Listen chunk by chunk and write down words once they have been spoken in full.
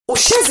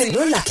Uhlezi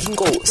noLucky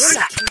Nkosi.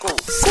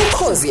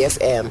 Ukhozi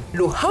FM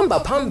luhamba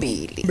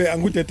phambili.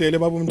 Angudedele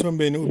baba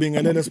Mthombeni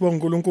ubingelele sibonga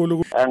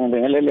uNkulunkulu.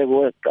 Angibingelele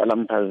kuwe Siqala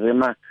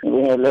Mphazima,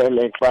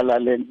 ngibingelele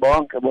kubalaleli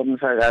bonke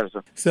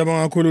bomsakazo.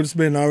 Siyabonga kakhulu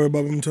sibe nawe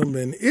baba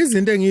Mthombeni.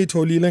 Izinto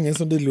engiyitholile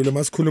ngesonto edlule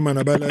masikhuluma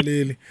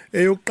nabalaleli.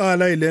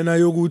 Eyokuqala ilena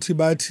yokuthi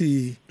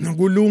bathi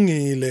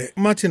kulungile.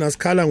 Mathina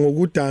sikhala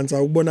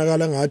ngokudansa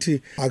ukubonakala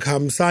ngathi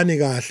akuhambisani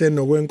kahle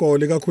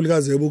nokwenkolo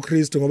kakhulukazi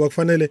ebuKristu ngoba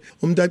kufanele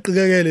umuntu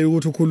aqikekele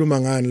ukuthi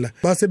ukhuluma ngani la.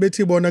 Base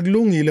bethi bona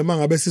kulungile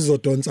mangabe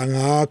sizodonsa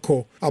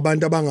ngakho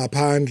abantu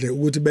abangaphandle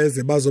ukuthi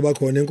beze bazoba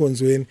khona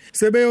enkonzweni.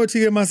 Sebeyothi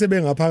ke mase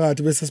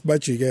bengaphakathi bese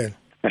sibajikela.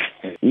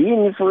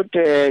 Yini futhi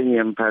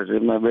enye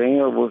Mphazima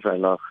bengiyobuza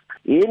lokho.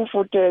 Yini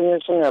futhi enye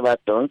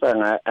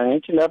singabadonsa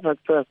angithi lapha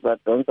kuthiwa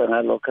sibadonsa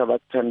ngalokho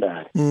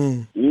abakuthandayo.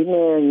 Yini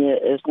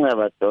enye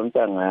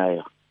esingabadonsa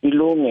ngayo.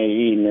 Ilunge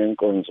yini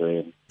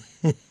enkonzweni?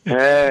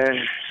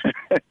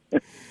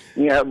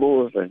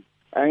 Ngiyabuza.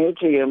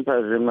 Angithi-ke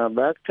Mphazima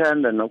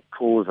bayakuthanda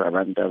nokuphuza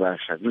abantu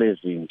abasha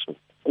kulezi zinto.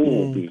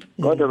 Kubi,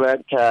 kodwa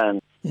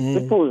bayakuthanda.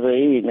 Siphuze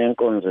yini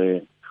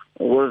enkonzweni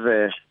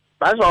ukuze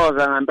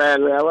bazoza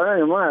ngempela uyabona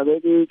noma ngabe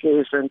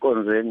ikese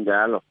enkonzweni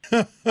njalo.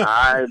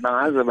 Hayi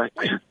bangaze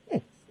bathi.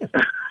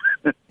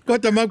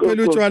 Kodwa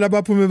makuphela utshwala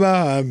baphume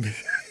bahambe.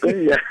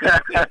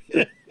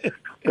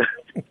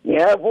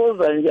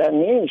 Ngiyabuza nje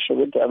angisho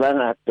ukuthi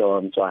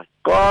abangadonswa.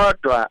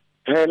 Kodwa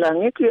phela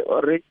ngithi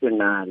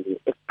originally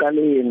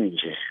ekuqaleni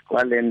nje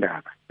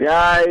kwalendaba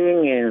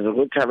yayingenza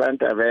ukuthi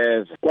abantu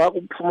abeze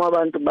kwakuphuma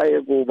abantu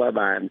baye kuba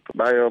abantu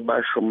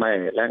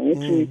bayobashumayela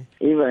ngithi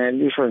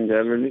ivangelisho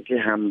njalo lithi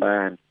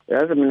hambani.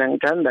 Yazi mina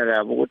ngithanda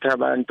kabi ukuthi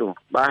abantu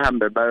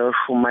bahambe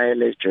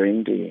bayoshumayela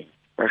ejointini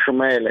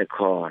bashumayele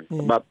khona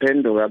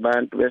baphenduka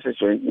abantu bese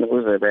jointini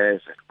kuze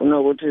beze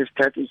kunokuthi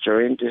isithathe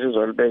ijoint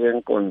sizolibeka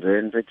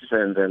enkonzweni sithi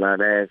senzela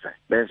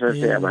bese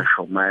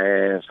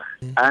siyabashumayeza.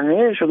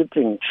 Angisho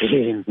ukuthi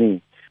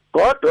ngithini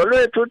kodwa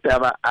lethu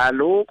udaba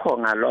alukho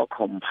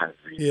ngalokho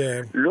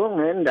Mphazima.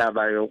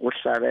 Lungendaba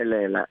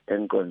yokuhlabelela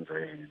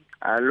enkonzweni.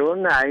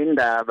 Aluna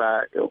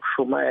indaba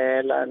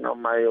yokushumayela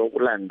noma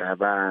yokulanda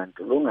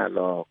abantu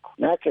lungalokho.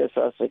 Nakhe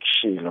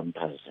sasekushilo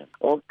Mphazima.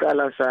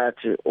 Oqala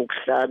sathi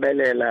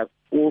ukuhlabelela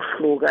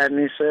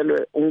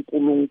uhlukaniselwe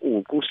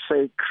uNkulunkulu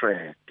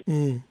ku-sacred.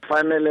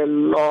 Fanele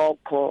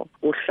lokho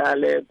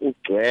uhlale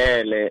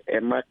kugcwele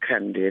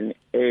emakhandeni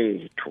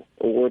ethu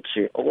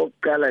ukuthi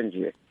okokuqala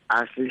nje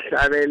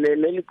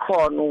asihlabelele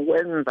likhona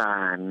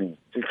ukwenzani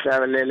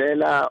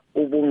sihlabelelela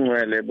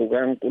ubungcwele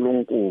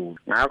bukaNkulunkulu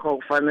ngakho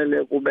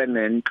kufanele kube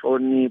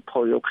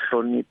nenhlonipho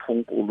yokuhlonipha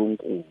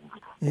uNkulunkulu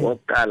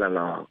oqala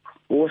lokho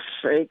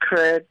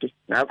u-sacred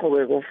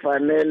ngakho-ke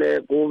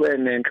kufanele kube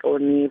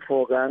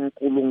nenhlonipho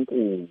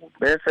kaNkulunkulu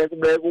bese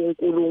kubeka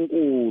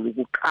uNkulunkulu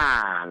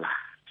kuqala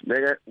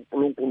sibeka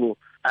uNkulunkulu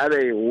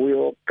abe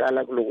yiyo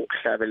oqala kuloku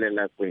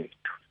kuhlabelela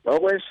kwethu.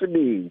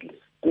 Okwesibili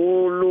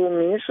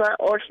kulungisa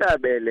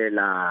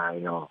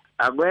ohlabelelayo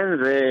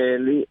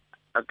akwenzeli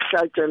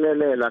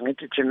akuhlatshelelelwa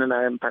ngithi thina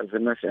la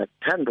eMphazima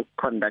siyathanda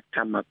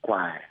ukuconducta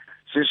amakwaya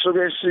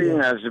sisuke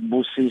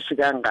singazibusisi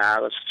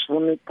kangako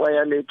sifuna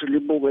ikwaya lethu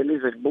libuke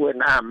lize libuke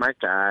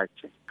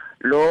namajaji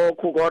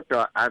lokhu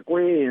kodwa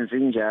akwenzi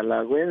njalo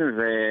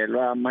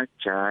akwenzelwa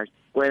amajaji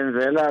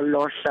kwenzela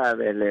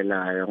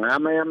lohlabelelayo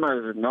ngamanye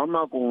amazwi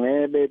noma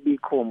kungebe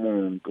bikho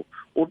umuntu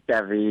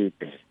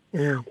uDavide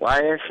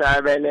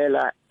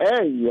wayehlabelela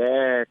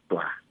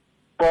eyedwa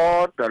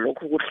kodwa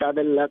lokhu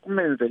kuhlabelela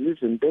kumenzela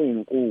izinto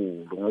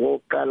ezinkulu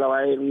ngokuqala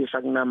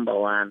wayelisa kunumber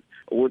 1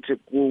 ukuthi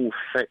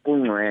kufe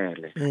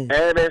kungcwele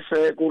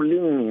ebese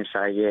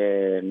kulingisa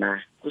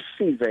yena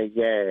kusize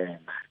yena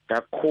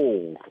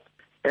kakhulu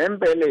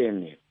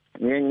empeleni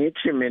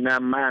ngithi mina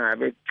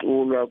mangabe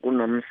cuculwa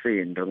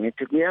kunomsindo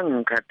ngithi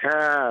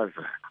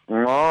kuyangikhathaza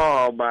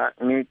ngoba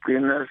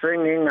ngigcina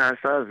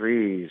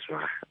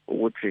sengingasazizwa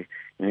ukuthi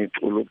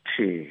ngicula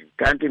ukuthini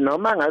kanti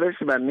noma ngabe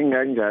sibaningi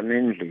kanjani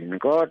endlini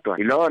kodwa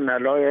ilona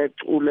loyo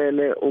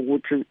eculele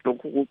ukuthi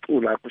lokhu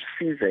kucula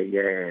kusize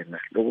yena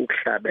lokhu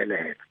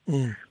kuhlabelela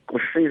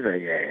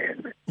kusize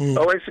yena.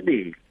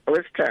 Okwesibili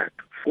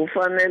okwesithathu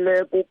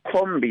kufanele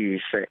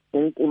kukhombise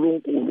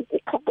uNkulunkulu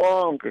kukho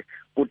konke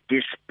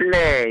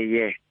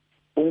kudisplaye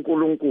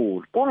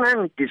uNkulunkulu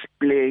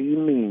kungangidisplay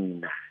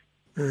mina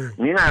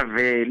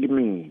ngingaveli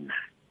mina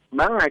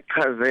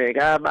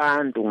bangachazeka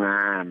abantu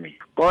ngami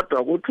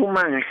kodwa kuthi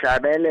uma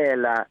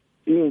ngihlabelela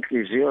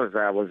inhliziyo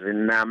zabo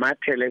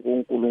zinamathele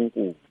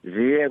kuNkulunkulu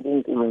ziye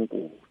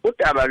kuNkulunkulu.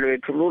 Udaba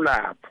lwethu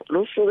lulapho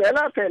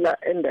lusukela phela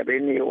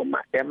endabeni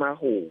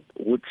yamahubo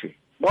ukuthi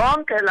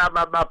bonke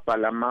laba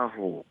babhala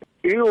amahubo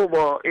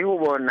ihubo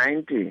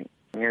 19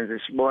 ngenza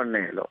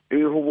isibonelo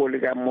ihubo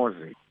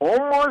likaMoses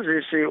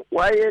uMoses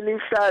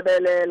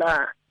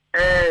wayelihlabelela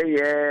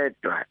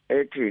eyedwa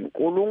ethi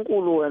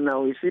uNkulunkulu wena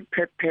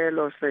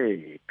uyisiphephelo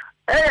sethu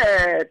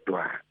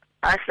edwa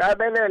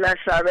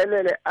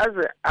ahlabelele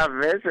aze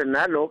aveze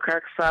nalokho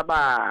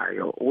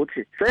akusabayo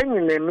ukuthi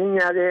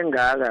sengineminyaka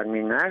engaka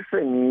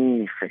ngingase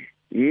ngife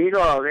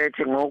yilo ke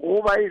ethi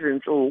ngokuba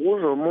izinsuku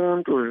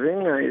zomuntu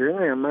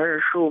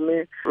zingamashumi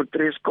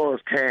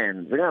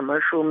 10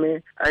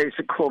 zingamashumi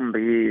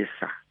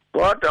ayisikhombisa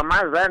kodwa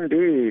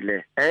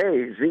mazandile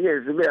zike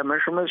zibe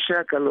amashumi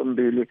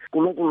ayisishiyagalombili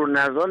uNkulunkulu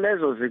nazo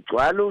lezo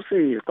zigcwala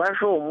usizi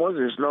kwasho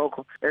uMoses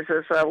lokho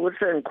esesaba ukuthi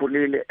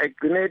sengikhulile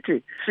egcina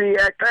ethi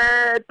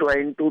siyaqedwa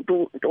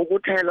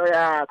intukuthelo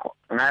yakho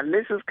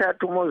ngalesi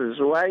sikhathi uMoses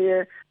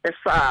waye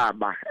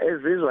esaba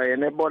ezizwa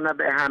yena ebona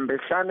behamba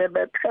ehlane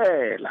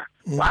bephela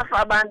wafa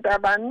abantu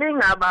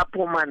abaningi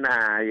abaphuma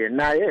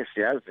naye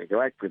siyazi ke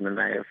wagcina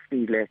naye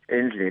efile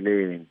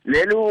endleleni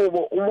leli hubo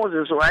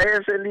uMoses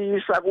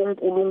wayeselisa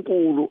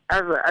kuNkulunkulu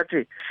aze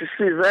athi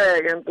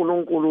sisizeke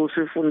uNkulunkulu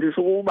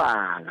sifundise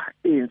ukubala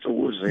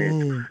izinsuku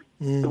zethu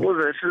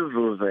ukuze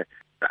sizuze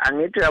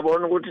angithi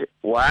yabona ukuthi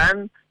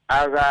one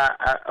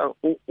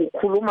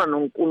ukhuluma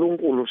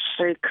noNkulunkulu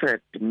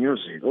sacred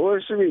music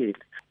okwesibili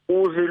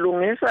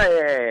uzilungisa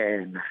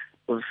yena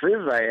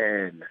usiza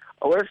yena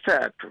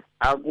okwesithathu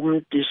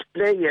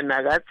akumdisplay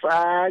yena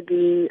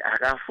katsaki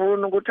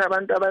akafuni ukuthi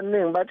abantu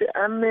abaningi bathi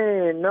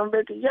amen noma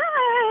bethi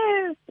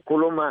yeah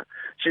ukhuluma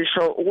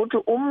shisho ukuthi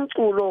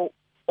umculo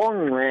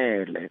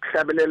ongcwele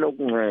kuhlabelela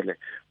okungcwele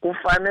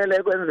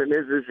kufanele kwenze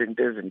lezi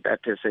zinto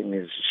ezintathu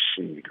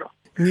esengizishilo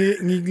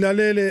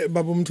ngikulalele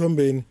baba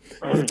Mthombeni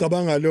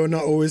ngicabanga lona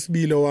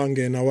owesibili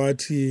wangena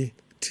wathi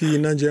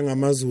thina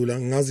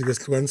njengamaZulu ngazi ke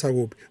sihlukanisa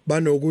kuphi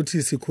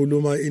banokuthi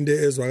sikhuluma into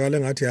ezwakala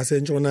ngathi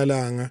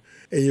yasentshonalanga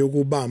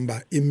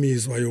eyokubamba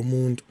imizwa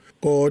yomuntu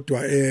kodwa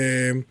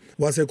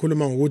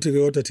wasekhuluma ngokuthi ke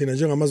kodwa thina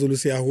njengamaZulu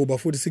siyahuba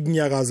futhi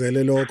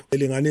sikunyakazele lokho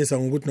elinganisa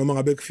ngokuthi noma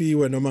ngabe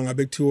kufiwe noma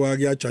ngabe kuthiwa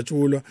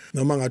kuyajatshulwa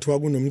noma ngathiwa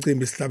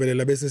kunomcimbi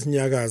sihlabelela bese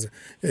sinyakaza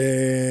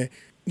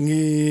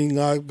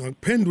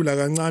ngingakuphendula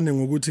kancane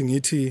ngokuthi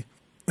ngithi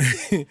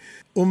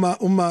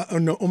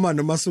uma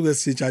noma suke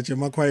sijaje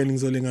emakhwayeni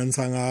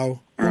ngizolinganisa ngawo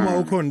uma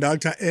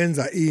uconductor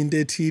enza into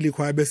ethile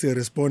ikhwaya bese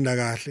responda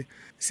kahle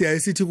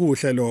siyayisithi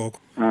kuhle lokho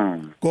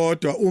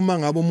kodwa uma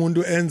ngabe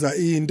umuntu enza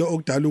into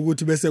okudala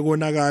ukuthi bese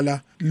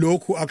konakala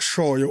lokhu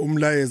akushoyo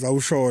umlayeza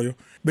awushoyo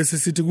bese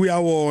sithi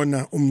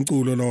kuyawona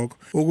umculo lokho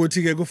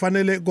ukuthi ke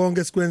kufanele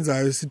konke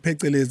sikwenzayo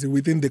siphecelezi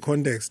within the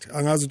context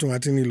angazi ukuthi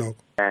ungathini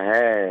lokho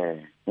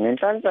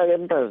ngenhlanhla ke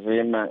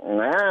Mphazima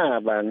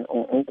ngaba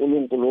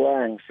uNkulunkulu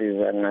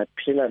wangisiza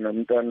ngaphila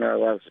nomntwana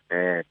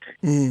waziphethe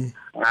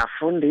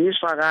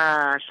ngafundiswa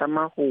kahle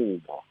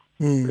amahubo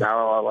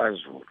lawa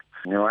waZulu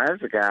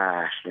ngiwazi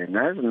kahle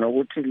ngazi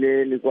nokuthi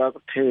leli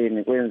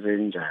kwakutheni kwenze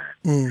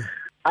njani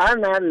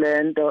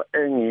analento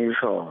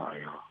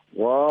engishoyo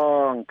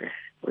wonke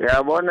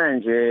uyabona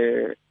nje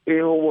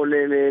ihubo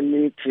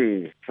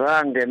lithi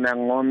sangena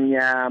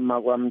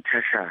ngomnyama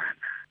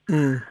kwamthashana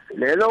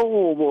lelo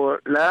hubo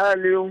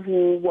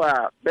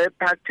lalihubwa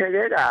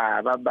bephatheke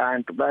kabi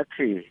abantu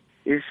bathi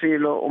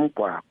isilo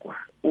umgwagwa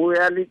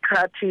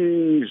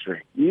uyalikhathizwe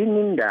yini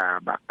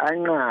indaba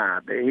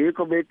anqabe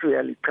yikho bethu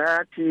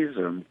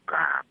uyalikhathizwe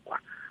umgwagwa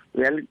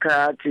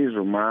uyalikhathizwe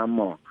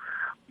umamo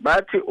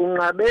bathi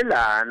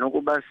unqabelana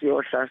ukuba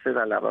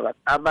siyohlasela laba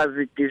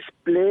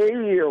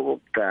abazidisplay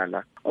okokuqala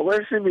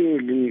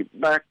okwesibili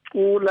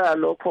bacula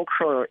lokho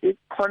kushoyo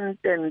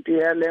icontent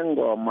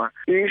yalengoma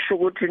isho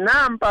ukuthi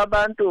nampa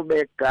abantu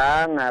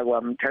beganga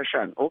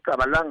kwamthashana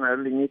ugabalanga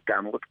linye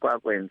igama ukuthi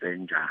kwakwenze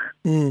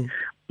njani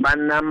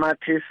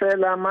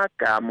banamathisela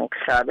amagama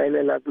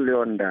okuhlabelela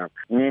kuleyo ndaba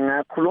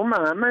ngingakhuluma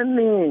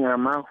ngamaningi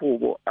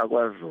amahubo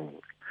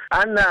akwaZulu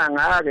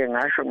anangake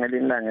ngasho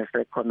ngelinlanga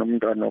esekhona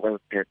umntwana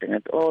okwaziphethe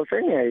ngathi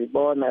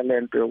sengiyayibona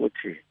lento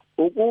yokuthi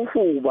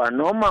ukuhuba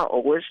noma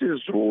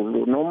okwesizulu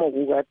noma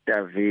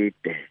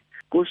kukaDavide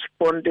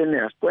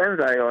kuspontaneous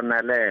kwenza yona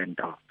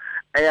lento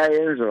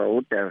eyayenziwa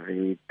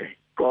uDavide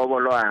qobo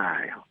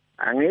lwayo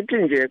angithi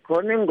nje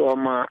khona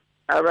ingoma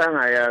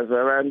abangayazi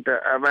abantu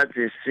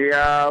abathi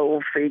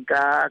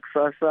siyawufika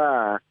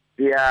kusasa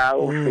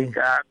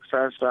siyawufika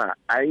kusasa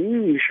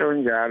ayisho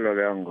njalo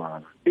leyo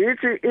ngoma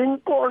ithi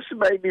inkosi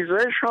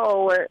bayibizwe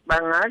showe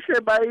bangahle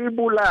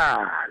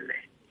bayibulale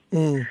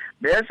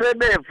bese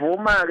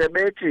bevuma ke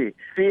bethi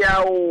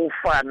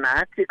siyawufa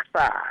nathi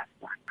kusasa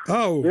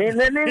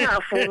mina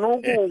ningafuna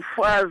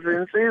ukufa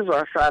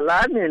zinsizwa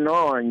salani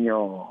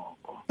nonyoko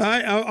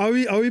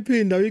hayi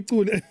awuyiphinda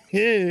uyicule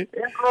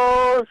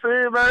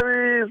inkosi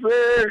babizwe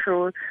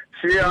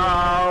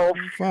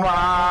siyawufa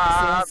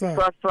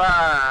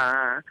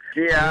kusasa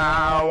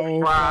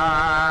siyawufa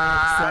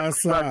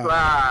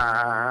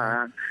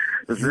kusasa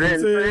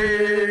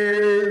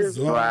zinsizwa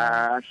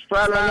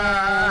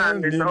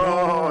salani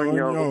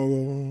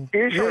nonyoko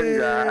isho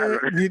njalo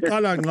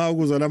ngiqala nqa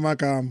ukuzwa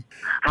lamagama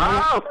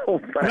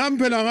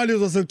namphela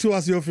ngalizo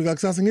sekuthiwa siyofika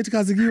kusasa ngithi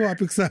kazi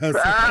kiwapi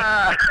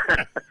kusasa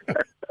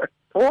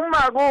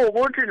uma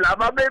kuukuthi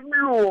laba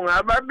bemlunga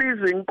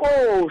ababiza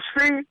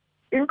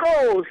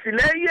inkosi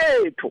le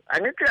yethu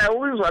angithi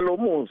awuzwa lo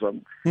muzwa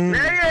le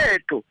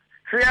yethu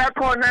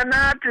siyakhona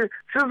nathi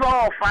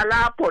sizofa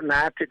lapho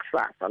nathi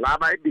kusasa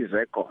laba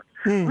ibize khona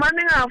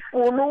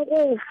maningafuni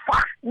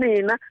ukufa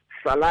nina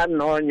salani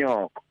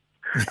nonyoko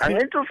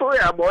Angithi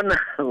usuyabona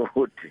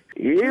ukuthi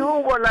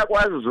yihubo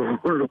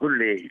lakwaZulu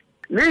le.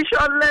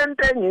 Lisho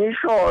lento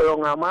engishoyo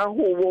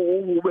ngamahubo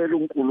okuhubela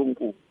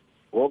uNkulunkulu.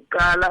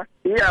 Oqala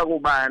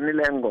iyakubani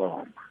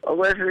lengoma.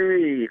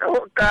 Okwesibili,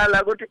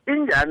 oqala ukuthi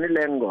injani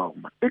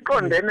lengoma.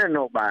 Iqondene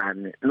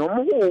nobani?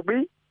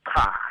 Nomhubi?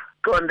 Cha,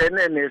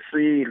 iqondene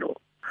nesilo.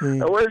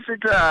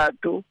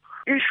 Okwesithathu,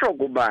 isho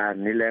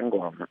kubani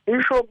lengoma?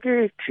 Isho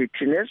kithi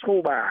thina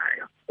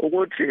esihubayo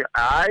ukuthi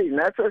hayi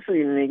nathi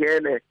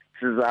sinikele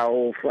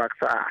sizawufa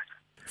kusasa.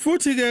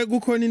 Futhi ke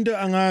kukhona into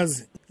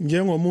angazi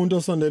njengomuntu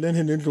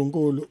osondelene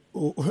neNdlunkulu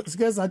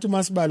sike sathi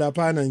masibala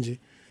laphana nje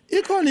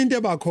ikhona into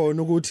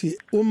ebakhona ukuthi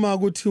uma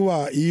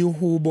kuthiwa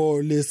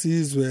ihubo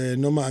lesizwe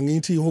noma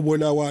ngithi ihubo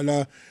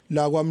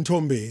la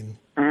kwaMthombeni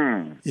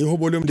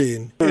ihubo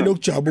lomndeni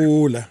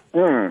elokujabula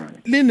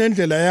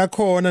linendlela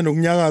yakhona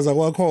nokunyakaza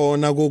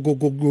kwakhona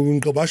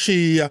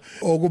ngqobashiya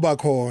okuba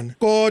khona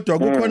kodwa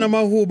kukhona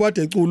amahubo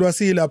ade eculwa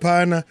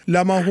silaphana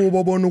lamahubo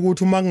obona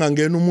ukuthi uma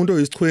kungangena umuntu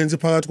oyisichwenzi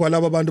phakathi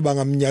kwalabo abantu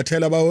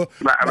bangamnyathela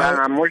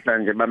bangamudla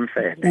nje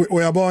bamfele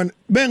uyabona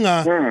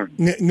benga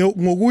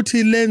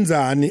ngokuthi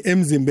lenzani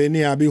emzimbeni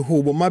yabo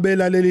ihubo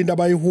mabelalela into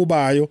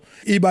abayihubayo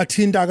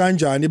ibathinta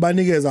kanjani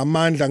banikeza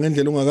amandla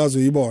ngendlela ongakazi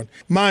uyibona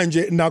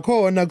manje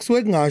nakhona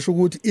kusuke kungasho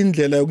ukuthi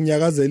indlela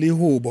yokunyakazela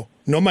ihubo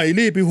noma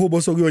yiliphi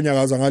ihubo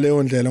sokuyonyakaza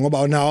ngaleyo ndlela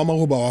ngoba nawo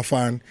amahubo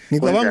awafani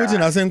ngicabanga ukuthi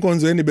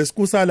nasenkonzweni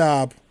besikusa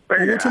lapho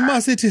ukuthi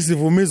uma sithi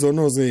sivuma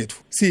izono zethu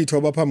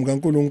sithoba phambi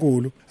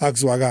kaNkuluNkulu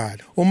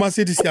akuzwakala uma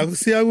sithi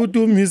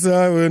siyakutumisa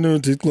wena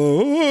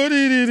uThixo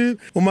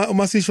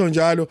uma sisho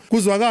njalo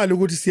kuzwakala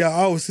ukuthi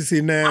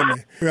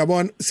sisinene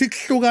uyabona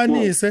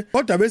sikuhlukanise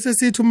kodwa bese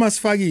sithi uma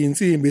sifaka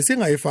insimbi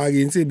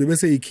singayifaki insimbi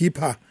bese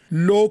ikhipha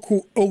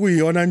lokhu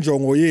okuyiyona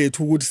njongo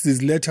yethu ukuthi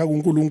siziletha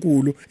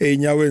kuNkulunkulu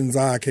einyaweni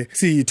zakhe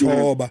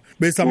siyithoba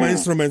bese ama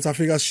instruments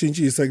afika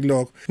sishintshise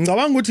kuloko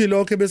ngicabanga ukuthi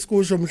lokho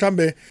besikusho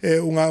mhlambe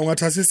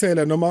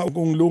ungathasisela noma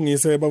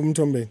ungilungise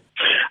baMthombeni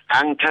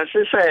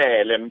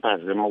angithasisele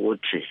Mphazima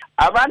ukuthi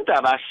abantu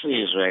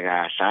abasizwe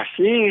kahle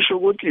asisho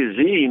ukuthi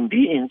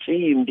zimbi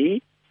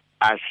insimbi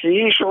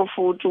asisho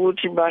futhi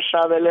ukuthi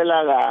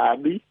bahlabelela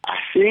kabi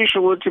asisho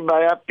ukuthi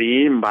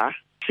bayabhimba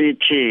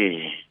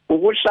sithi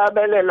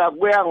ukuhlabelela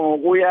kuya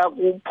ngokuya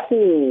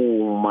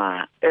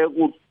kuphuma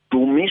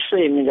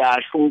ekudumiseni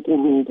kahle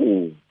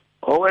uNkulunkulu.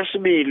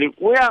 Okwesibili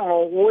kuya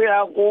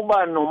ngokuya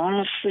kuba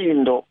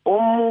nomsindo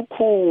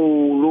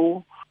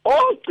omkhulu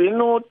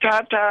ogcina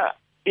uthatha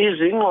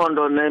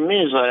izingqondo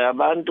nemizwa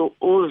yabantu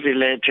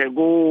uzilethe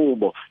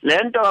kubo.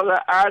 Lento ke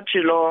athi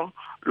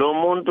lo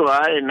muntu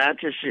hayi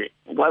nathi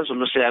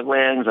kwaZulu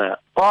siyakwenza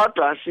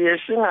kodwa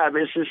siye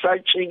singabe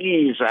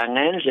sisatshikiza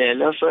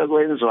ngendlela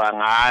esekwenziwa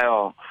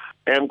ngayo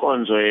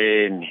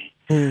enkonzweni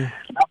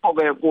lapho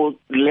ke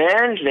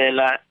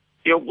kulendlela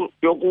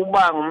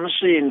yokuba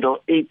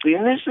ngumsindo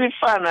igcina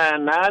sifana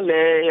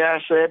nale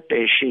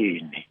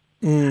yasebheshini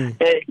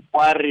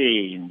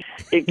ekwarini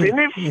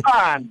igcina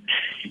ifana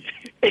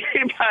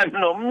iba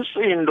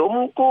nomsindo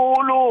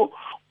omkhulu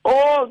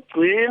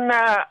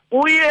ogcina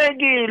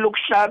uyekile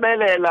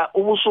ukuhlabelela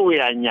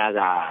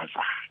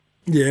ubusuyanyakaza.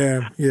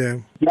 Yeah.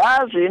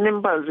 Yazini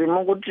Mphazima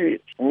ukuthi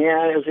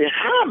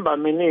ngiyazihamba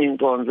mina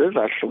inkonzo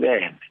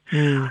ezahlukene.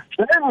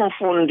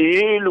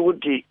 Sengifundile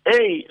ukuthi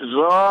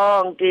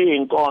zonke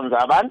inkonzo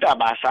abantu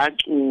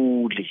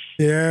abasaculi.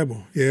 Yebo.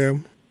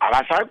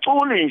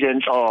 Abasaculi nje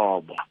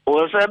enhlobo.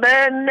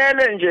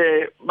 Usebenele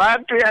nje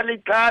bathi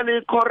uyaliqala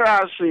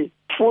ichorus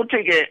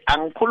futhi ke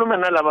angikhulume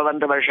nalabo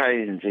abantu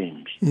abashaya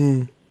insimbi.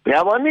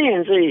 Uyabona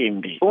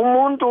insimbi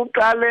umuntu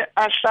uqale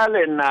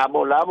ahlale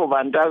nabo labo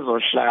bantu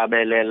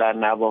azohlabelela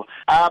nabo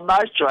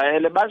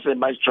abajwayele baze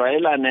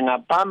bajwayelane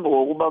ngaphambi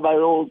kokuba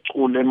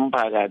bayocula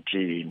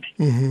emphakathini.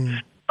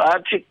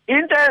 Bathi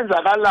into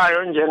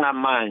enzakalayo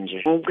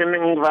njengamanje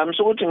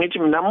ngivamisa ukuthi ngithi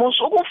mina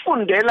musu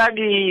ukufundela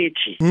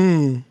kithi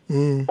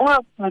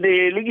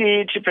ungafundeli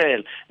kithi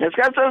phela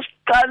ngesikhathi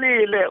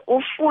sesiqalile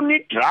ufuna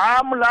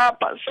idrum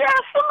lapha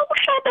siyafuna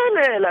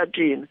ukuhlabelela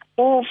thina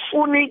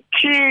ufuna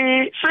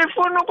ikey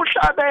sifuna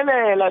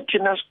ukuhlabelela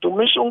thina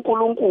sidumisa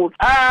uNkulunkulu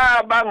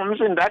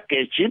bangumsindo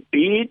ageje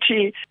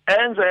ibhithi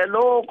enze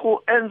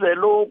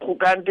lokhu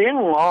kanti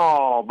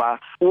ngoba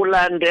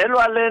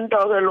ulandelwa lento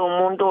ke lo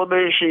muntu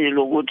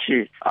obeshilo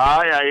ukuthi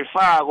hayi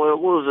ayifakwe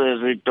ukuze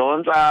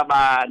zidonsa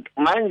abantu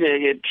manje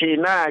ke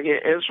thina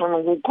ke esifuna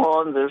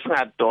ukukhonza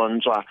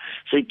singadonswa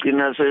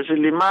sigcina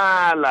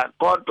sesilimala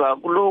kodwa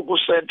kuloko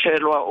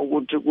sethelwa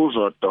ukuthi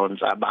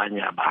kuzodonsa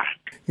abanye abantu.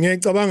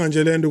 Ngiyacabanga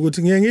nje lento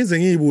ukuthi ngize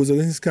ngiyibuze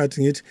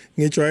kwesikhathi ngithi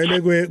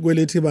ngijwayele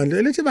kwelethi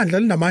ibandla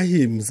linama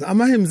hymns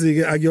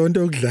ke akuyona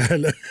into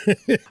okudlala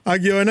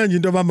akuyona nje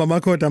into obamba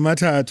amakhoda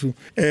amathathu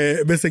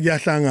bese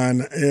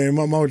kuyahlangana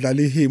mama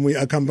udlala ihymn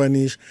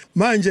uyiaccompanish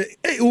manje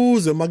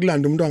uzwe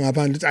makulanda umuntu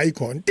angaphandle uthi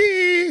ayikhona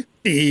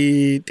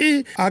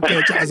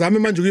ageja azame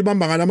manje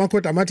ukuyibamba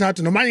ngalamakhoda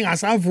amathathu noma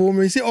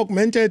ingasavumi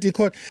isi-augmented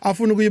chord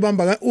afuna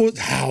ukuyibamba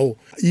hawu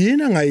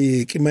yini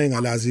angayeki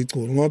mayengalazi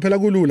iculo ngoba phela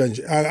kulula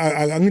nje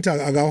angithi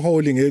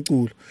akaholi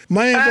ngeculo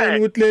maye ngibona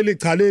ukuthi leli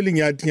cha leli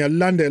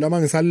ngiyalilandela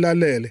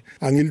mangisalilalele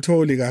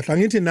angilitholi kahle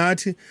angithi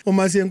nathi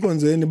uma siye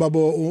enkonzweni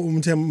babo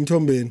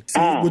Mthombeni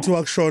ukuthi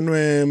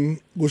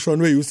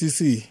kushonwe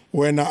UCC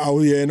wena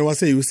awuyena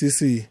wase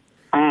UCC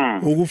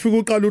ukufika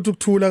uqala uthi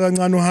ukuthula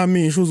kancane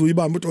uhamisha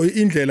uzuyibamba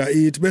uthi indlela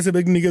ithi bese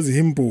bekunikeza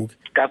ihimbuki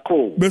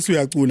kakhulu bese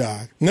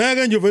uyacula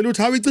ngeke nje vele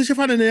uthi hawu icishe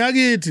ifana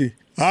neyakithi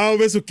hawu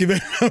bese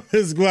ugibela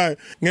bezikwayo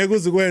ngeke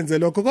uzikwenze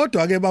lokho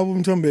kodwa ke baba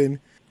Mthombeni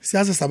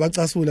siyaze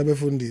sabacasula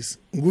befundisi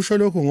ngisho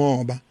lokho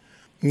ngoba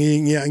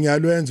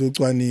ngiyalwenza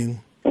ucwaningo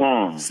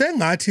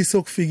sengathi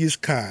sokufika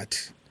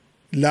isikhathi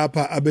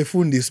lapha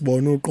abefundisi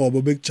bona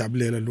uqobo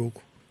bekujabulela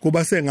lokho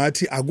kuba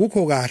sengathi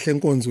akukho kahle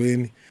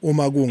enkonzweni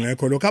uma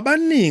kungekho lokho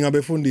abaningi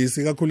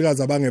abefundisi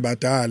kakhulukazi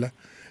abangebadala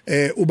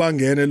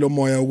ubangene lo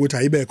moya ukuthi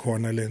ayibe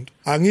khona lento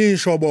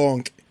angisho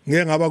bonke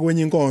ngeke ngaba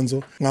kwenye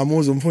inkonzo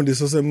ngamuza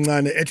umfundisi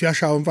osemncane ethi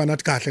uyashaya umfana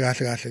athi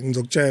kahle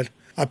ngizokutshela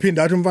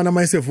aphinda athi umfana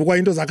mayisevuka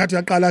into zakhe athi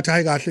uyaqala athi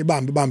hayi kahle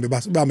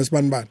bambe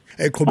sibanibani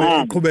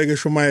eqhubeke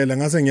eshumayela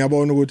ngase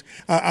ngiyabona ukuthi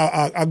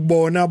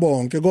akubona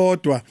bonke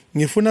kodwa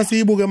ngifuna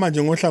siyibuke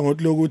manje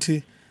ngohlangothi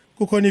lokuthi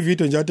kukhona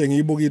ivideo nje ade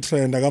ngiyibuka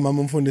itrend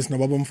akamama umfundisi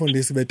nobaba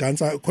umfundisi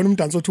bedansa khona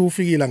umdanso othi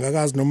ufikile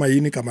ngakazi noma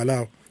yini igama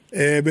lawo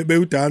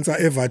beyudansa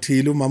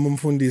evathile umama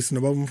umfundisi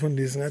nobaba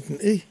umfundisi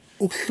ngathi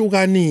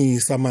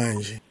ukuhlukanisa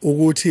manje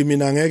ukuthi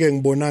mina ngeke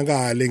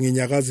ngibonakale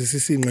nginyakazisa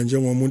isinqa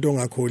njengomuntu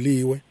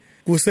ongakholiwe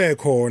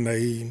kusekhona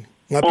yini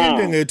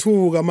ngaphinde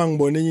ngethuka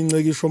mangibona enye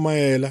inceke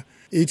ishomayela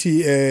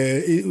ithi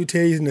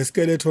uthe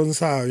neskeleton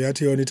sayo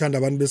yathi yona ithanda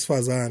abantu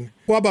besifazane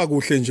kwaba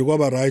kuhle nje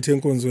kwaba right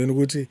enkonzweni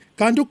ukuthi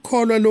kanti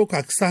ukukholwa lokho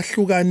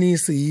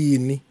akusahlukanisi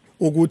yini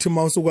ukuthi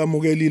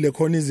mawusukwamukelile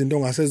khona izinto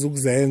ongaseze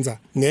ukuzenza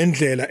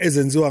ngendlela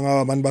ezenziwa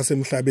ngaba abantu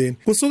basemhlabeni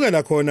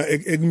kusukela khona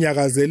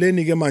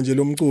ekunyakazeleni ke manje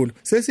lomculo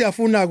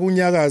sesiyafuna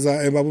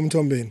ukunyakaza baba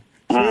Mthombeni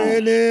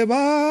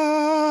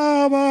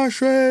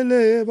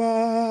shwele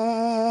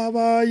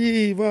baba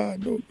yiva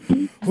lo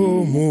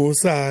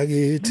umusa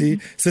kithi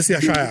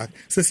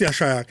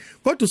sesiyashaya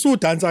kodwa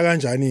usudansa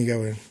kanjani ke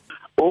wena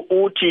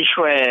uthi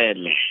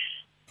shwele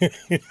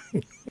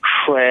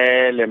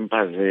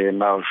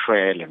Mphazema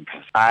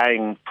hayi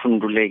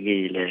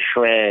ngiphundulekile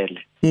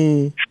shwele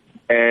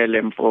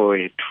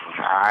mfowethu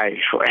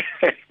hayi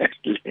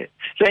shwele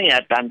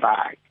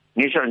sengiyadansa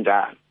ngisho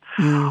njalo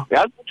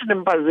uyazi ukuthi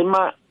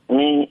Mphazema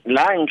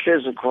la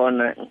ngihlezi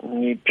khona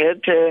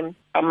ngiphethe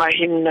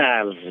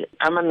ama-hymnals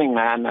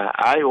amaningana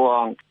hayi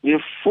wonke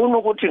ngifuna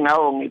ukuthi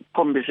ngawo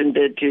ngikhombisa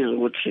into ethize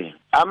ukuthi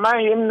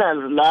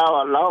ama-hymnals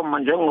lawo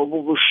manje ngoba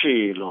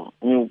ukushilo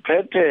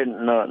ngiphethe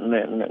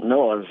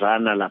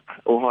nohosana lapha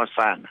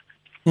uhosana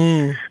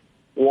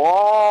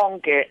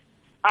wonke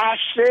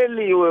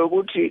ahleliwe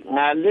ukuthi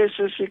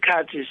ngalesi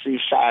sikhathi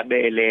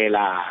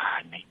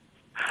sihlabelelane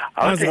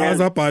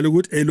azabhala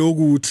ukuthi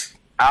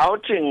elokuthi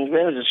awuthi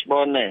ngiwenza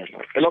isibonelo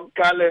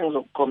elokuqala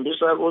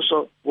engizokukhombisa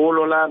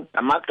kulo la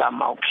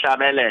amagama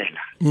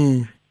okuhlabelela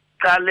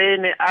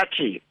qaleni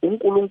athi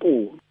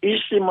uNkulunkulu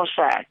isimo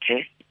sakhe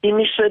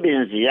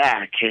imisebenzi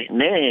yakhe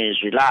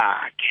nezwi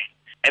lakhe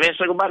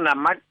ebese kuba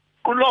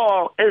namaqulo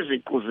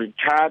eziqu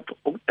zithathu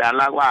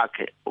ukudala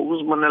kwakhe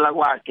ukuzibonela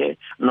kwakhe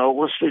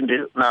nokusinda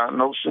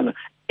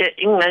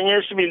ingxenye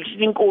yesibili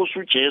sithi inkosi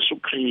uJesu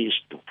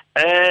Kristu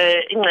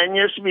ingxenye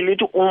yesibili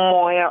ithi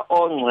umoya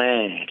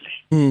ongcwele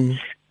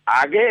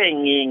ake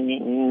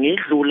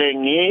ngidlule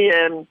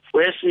ngiye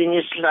kwesinye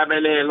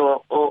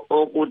isihlabelelo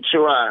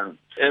okuthiwa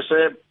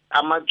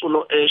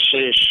amaculo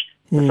esheshi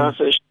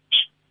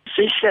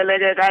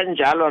sihleleke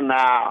kanjalo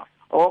na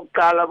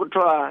oqala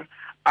kuthiwa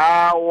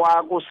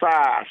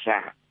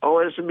awakusasa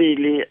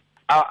owesibili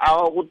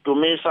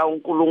awokudumisa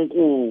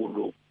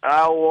uNkulunkulu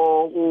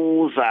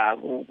awokuza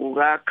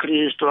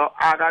kukaKristu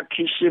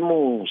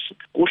akakhisimusi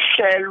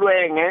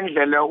kuhlelwe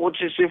ngendlela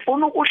yokuthi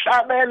sifuna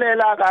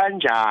ukuhlabelela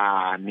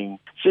kanjani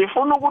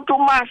sifuna ukuthi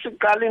uma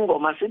siqala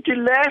ingoma sithi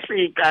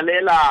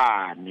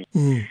lesiqalelani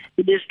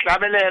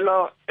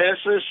isihlabelelo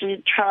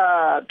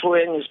esisithathu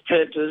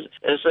engisiphethe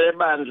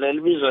esebandla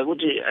elibizwa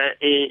ukuthi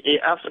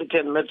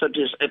i-African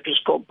Methodist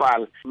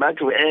Episcopal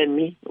bathi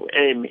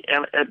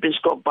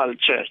Episcopal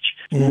Church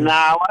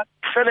nawa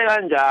kuhlele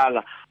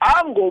kanjalo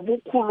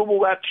angobukhulu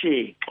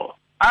bukaThixo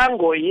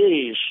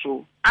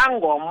angoYesu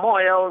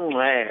angomoya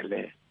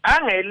ongcwele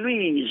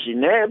angelizwi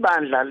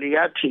nebandla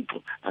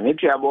likaThixo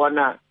angithi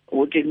yabona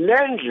ukuthi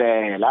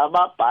lendlela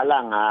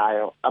ababhala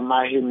ngayo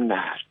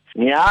ama-hymnal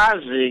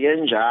niyazi ke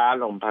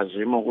njalo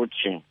Mphazima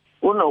ukuthi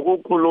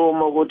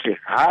kunokukhuluma ukuthi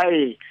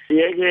hayi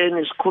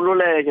yekeni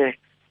sikhululeke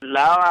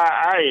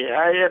lawa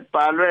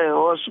ayebhalwe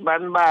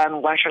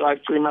osibanibani kwasha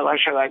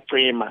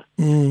kacima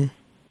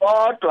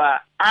kodwa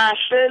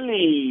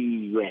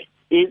ahleliwe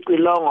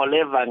icilongo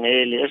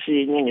levangeli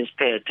esiyinye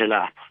ngisiphethe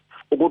lapha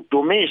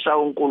ukudumisa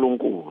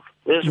uNkulunkulu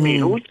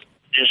wesibili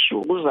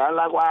uJesu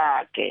ukuzala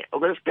kwakhe,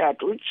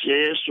 okwesithathu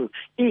uJesu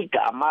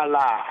igama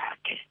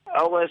lakhe,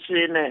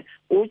 okwesine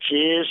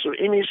uJesu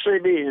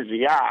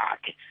imisebenzi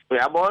yakhe.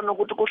 Uyabona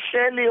ukuthi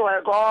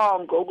kuhleliwe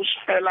konke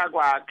ukusifela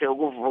kwakhe,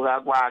 ukuvuka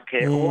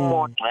kwakhe,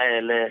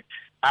 umongcele.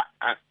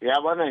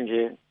 Uyabona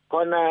nje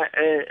kona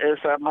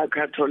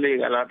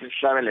esamakatholika lapho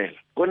sihlabelela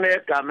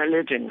kunegama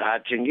elithi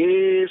ngathi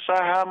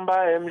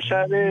ngisahamba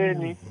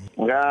emhlabeni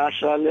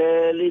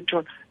ngahlalela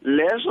itho,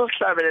 leso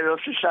sihlabelelo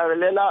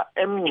sihlabelela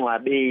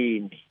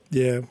emncwabeni.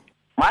 Yeah.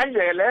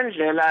 Manje le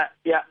ndlela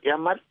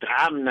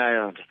yamadrum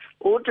nayo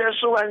uthi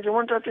esuka nje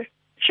umuntu athi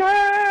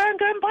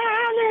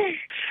shangembali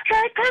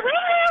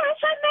ekhangela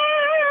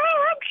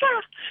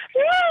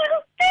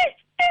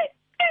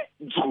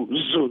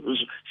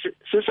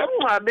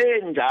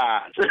sisemncwabeni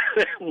njalo,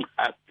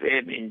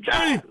 sisemncwabeni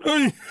njalo.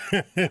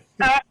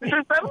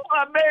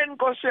 Sisemncwabeni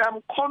Nkosi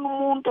yami, khona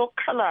umuntu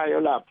okhalayo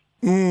lapha.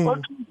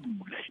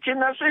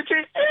 Thina sithi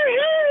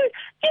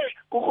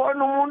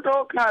kukhona umuntu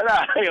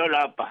okhalayo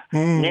lapha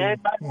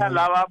ngebala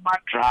lawa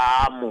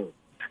madramu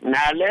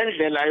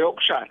nalendlela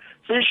yokushaya.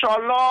 Sisho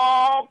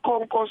lokho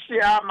Nkosi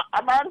yami,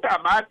 abantu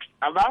abathi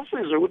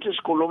abasize ukuthi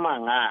sikhuluma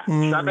ngayo.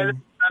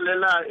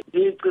 Lalela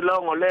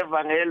icilongo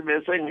levangeli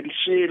bese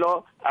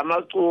ngilishilo,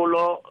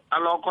 amaculo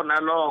alokho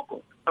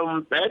nalokho,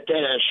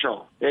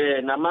 umbhedesho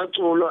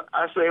namaculo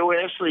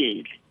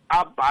asewesile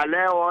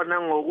abhale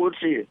wona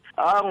ngokuthi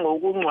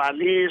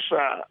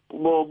angokungcwalisa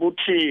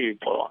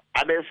bobuthixo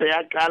abese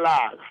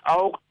yaqala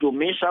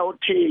awukudumisa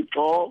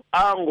uThixo,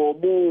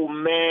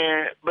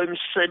 angobume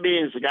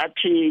bemsebenzi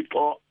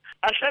kaThixo.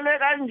 Ahlele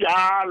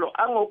kanjalo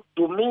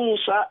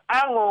angokudumisa,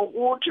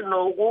 angokuthi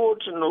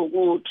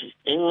nokuthi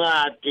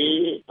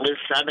incwadi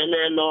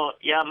ngehlabelelo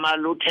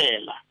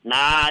yamaluthela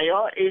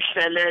nayo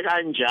ihlele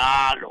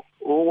kanjalo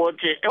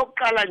ukuthi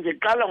eyokuqala nje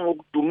qala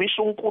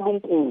ngokudumisa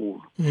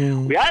uNkulunkulu.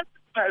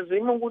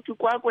 Uyazima ukuthi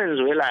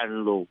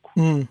kwakwenziwelani lokhu.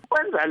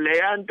 Kwenza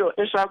leyanto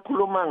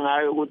esakhuluma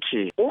ngayo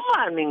ukuthi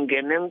uma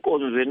ningena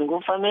enkonzweni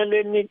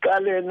kufanele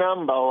niqale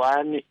number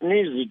 1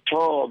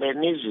 nizithobe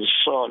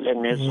nizisole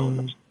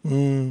ngezono.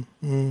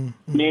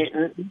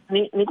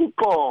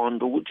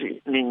 Nikuqonda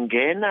ukuthi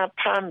ningena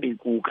phambi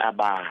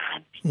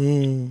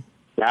kukabani.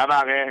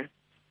 Laba ke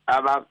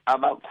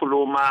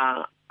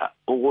abakhuluma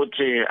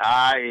ukuthi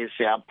hayi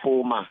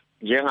siyaphuma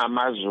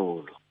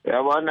njengamazulu.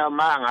 Uyabona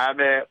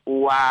mangabe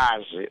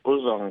uwazi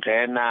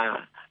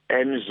uzongena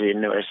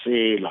emzini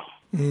wesilo.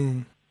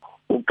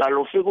 Uqala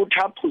ufika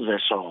uthaphuze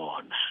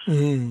sona.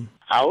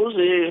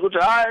 Awuzi ukuthi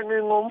hayi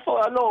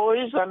ngingumfo lo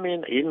oyisa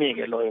mina,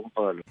 yimi-ke loyo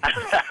mfolo.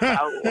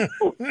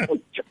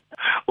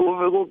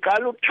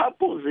 Uqala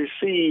uthaphuze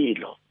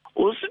isilo.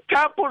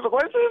 Usithaphuze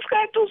kwesinye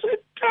isikhathi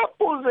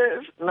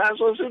usithaphuze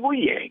naso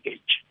sikuyeke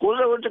nje.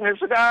 Kuze ukuthi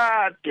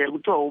ngesikade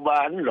kuthiwa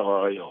ubani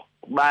loyo.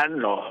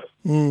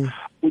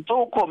 Uthi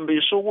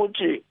ukhombisa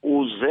ukuthi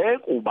uze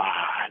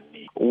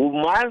kubani,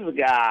 umazi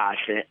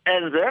kahle,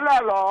 enzela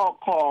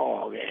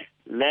lokho ke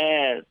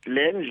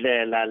le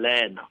ndlela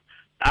lena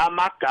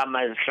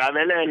amagama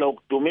ezihlabelelo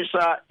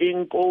ukudumisa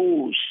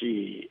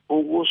inkosi,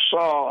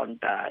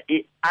 ukusonta,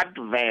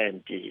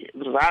 iadvent,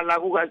 uzala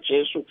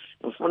kukaJesu.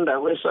 Ngifunda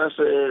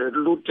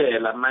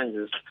kwesaseluthela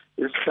manje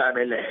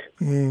isihlabelelo.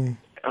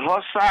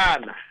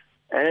 Hosana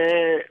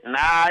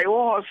naye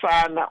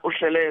uHosana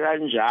uhlele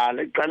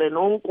kanjalo eqaleni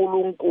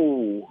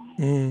uNkulunkulu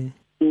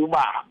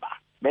uBaba,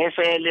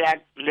 bese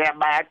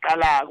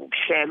bayaqala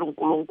ukuhlela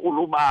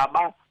uNkulunkulu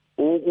uBaba,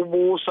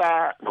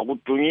 ukubusa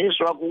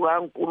nokudunyiswa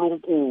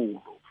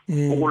kukaNkulunkulu,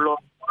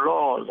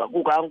 ukulondoloza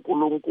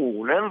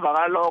kukaNkulunkulu. Emva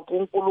kalokho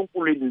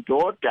uNkulunkulu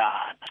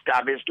indodana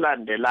sigaba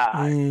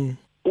esilandelayo.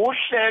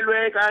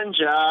 Uhlelwe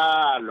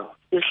kanjalo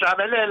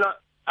ihlabelelo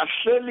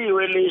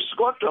ahleliwe lesi,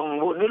 kodwa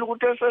ngibonile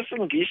ukuthi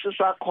esesingisi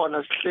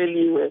sakhona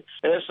sihleliwe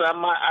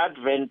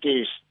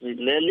esama-Adventist,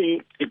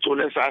 leli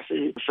icule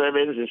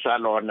sasisebenzisa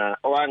lona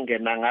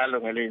owangena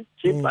ngalo ngelinye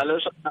sibhale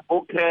sona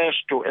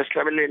uKristu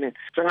esihlabeleni.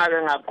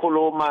 Sengake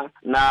ngakhuluma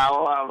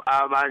nawo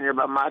abanye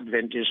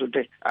bama-Adventist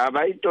ukuthi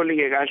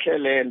abayitolike kahle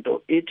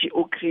lento ithi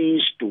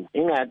uKristu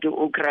ingathi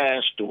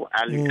uKristu,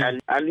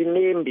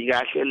 alinembi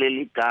kahle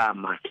leli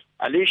gama,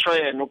 alisho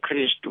yena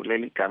uKristu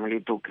leli gama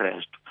lithi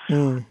uKristu.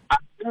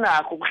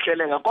 Nakho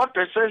ukuhleleka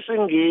kodwa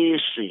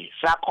sesingisi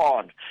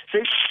sakhona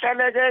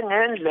sihleleke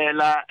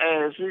ngendlela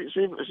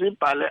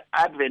sibhale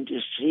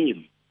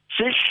Adventism,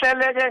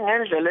 sihleleke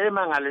ngendlela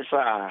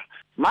emangalisayo.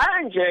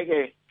 Manje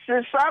ke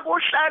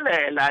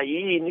sisakuhlalela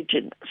yini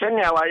thina?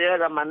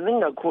 Sengiyawayeka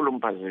maningi kakhulu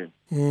mphazeni.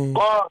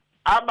 Kodwa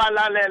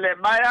abalalele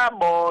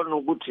bayabona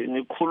ukuthi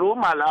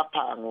nikhuluma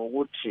lapha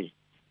ngokuthi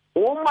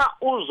uma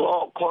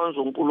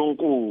uzokhonza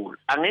uNkulunkulu,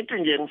 angithi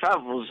nje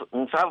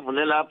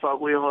ngisavule lapha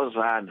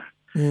kuyiHosana.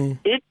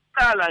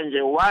 Iqala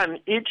nje 1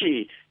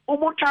 ithi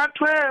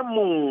ubuthathwe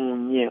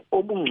munye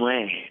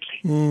obungcwele.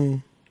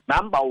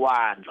 Number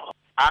 1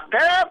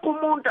 akekho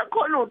umuntu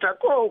akholutha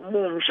akho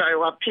mumshayi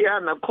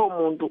waphiyana akho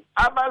umuntu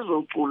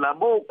abazocula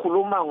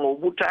bokhuluma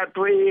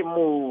ngobuthathwe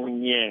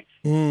munye.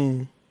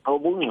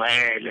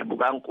 obungcwele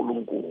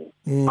bukaNkulunkulu.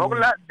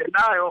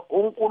 Okulandelayo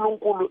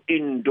uNkulunkulu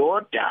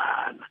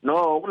indodana.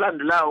 No,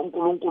 okulandelayo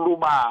uNkulunkulu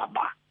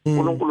Baba.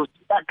 uNkulunkulu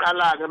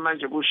siyaqala ke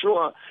manje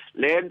kushiwo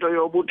lento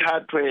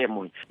yobuthathwe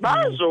munye.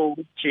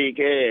 Bazokuthi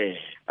ke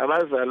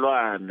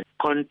abazalwane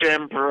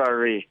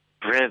contemporary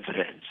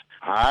brethren.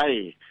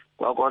 Hayi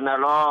kwakona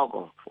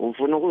lokho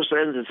ufuna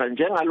ukusenzisa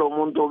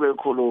njengalomuntu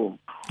obekhuluma.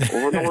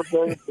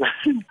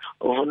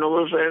 Ufuna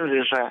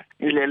ukusenzisa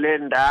ilele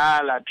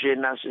ndala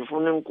thina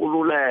sifuna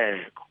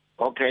inkululeko.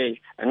 Okay,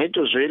 angithi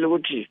uzwile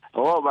ukuthi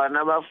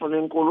bana abafuna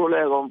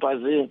inkululeko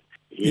Mphazini.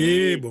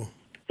 Yebo.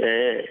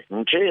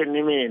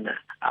 Ngitheni mina?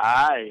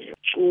 Hayi,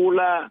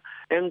 cula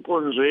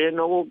enkonzweni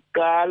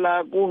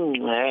okuqala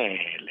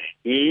kungcwele.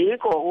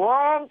 Yikho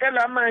wonke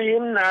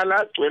lamahimnala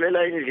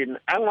agcwelela endlini.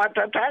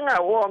 Angiwathathanga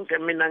wonke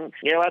mina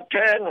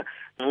ngiyawathenga.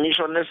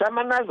 Ngisho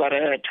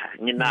nesamaNazaretha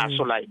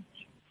nginaso la.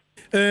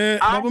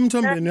 Baba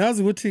Mthombeni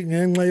yazi ukuthi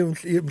ngenxa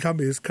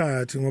mhlambe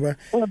isikhathi ngoba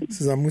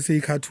sizama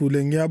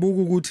usiyikhathule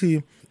ngiyabuka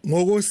ukuthi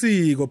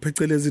ngokosiko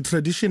phecelezi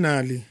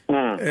traditionally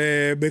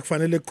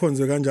bekufanele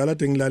kukhonzwe kanjalo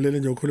ade ngilalele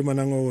nje ukukhuluma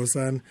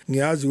nangokosana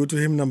ngiyazi ukuthi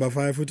uhymn number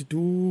 5 uthi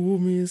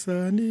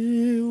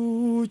dumisani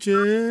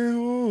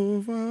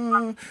uJehova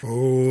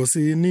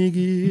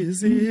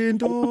osinikisa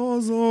into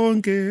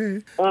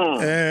zonke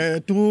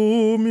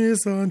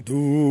dumisa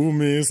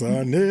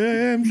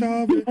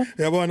nemhlabe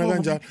yabona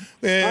kanjalo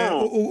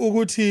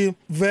ukuthi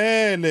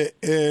vele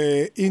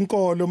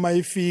inkolo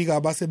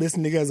mayifika base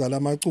besinikeza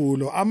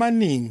lamaculo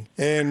amaningi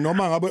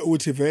noma ngabe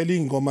uthi vele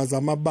ingoma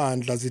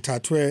zamabandla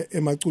zithathwe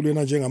emaculweni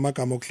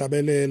njengamagama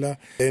okuhlabelela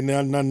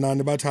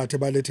nani bathathe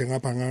balethe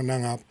ngapha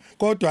ngapha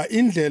kodwa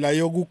indlela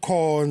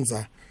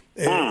yokukhonza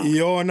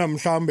iyona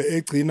mhlambe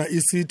egcina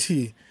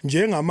isithi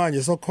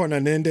njengamanje sokhona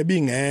nento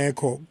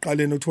ebingekho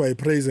uqaleni uthiwa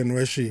ipraise and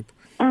worship.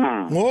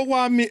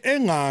 Ngokwami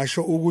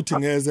engasho ukuthi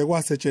ngeze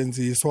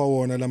kwasetshenziswa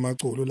wona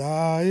lamaculo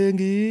la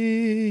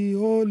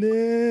engihole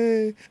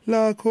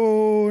la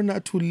khona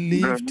to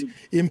lift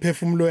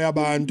imphefumulo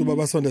yabantu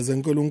babasondeza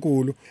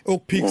enkulunkulu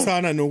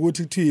okuphikisana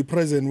nokuthi kuthi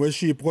ipraise and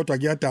worship kodwa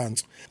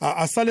kuyadanswa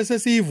asale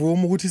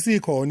sesiyivuma ukuthi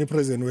sikhona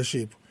ipraise and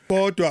worship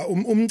kodwa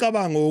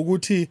umcabango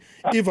ukuthi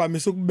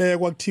ivamise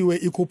ukubekwa kuthiwe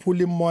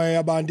ikhuphula imoya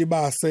yabantu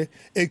base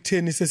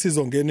ekutheni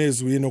sesizongena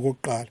ezwini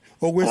okokuqala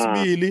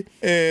okwesibili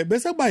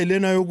bese kuba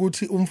yilena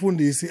yokuthi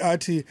umfundisi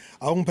athi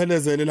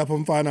awungiphelezele lapho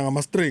mfana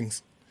ngama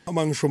strings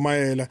uma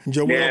ngishumayela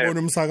njengoba uyabona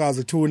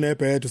umsakazi kuthiwa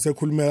unebhedo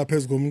sekhulumela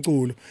phezulu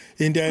komculo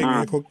into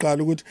ayingekho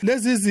oqala ukuthi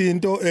lezi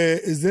zinto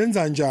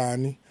zenza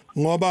njani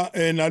ngoba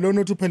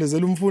nalona uthi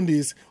uphelezela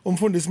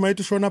umfundisi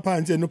mayithi ushona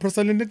phansi yena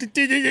upresident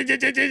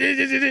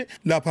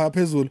lapha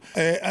phezulu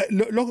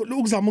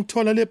ukuzama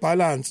ukuthola le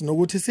balance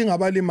nokuthi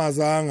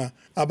singabalimazanga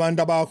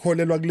abantu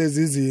abakholelwa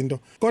kulezi zinto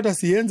kodwa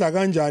siyenza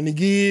kanjani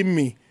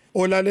kimi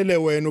olalele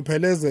wena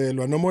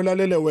uphelezelwa noma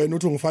olalele wena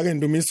uthi ngifake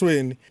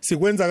endumisweni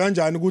sikwenza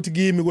kanjani ukuthi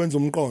kimi kwenza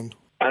umqondo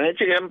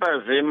angithi ke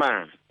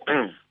Mphazima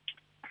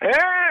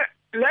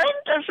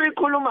lento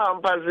sikhuluma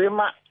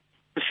Mphazima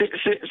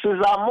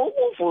sizama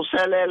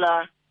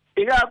ukuvuselela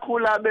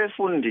ikakhulu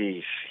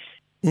abefundisi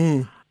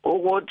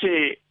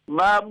ukuthi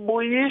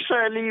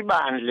babuyisele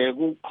ibandle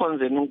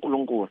kukhonzeni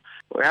uNkulunkulu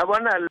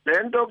uyabona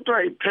lento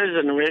okuthiwa ipraise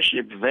and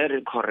worship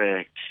very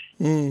correct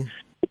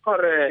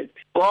correct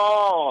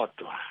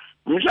kodwa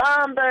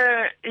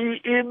mhlambe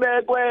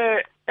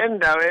ibekwe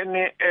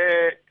endaweni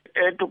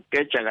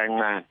etugeja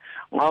kancane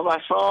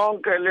ngoba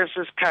sonke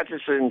lesi sikhathi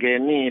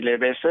singenile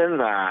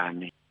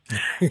besenzani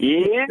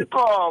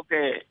yikho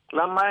ke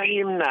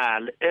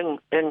lamahimnal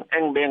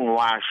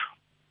engibengiwasho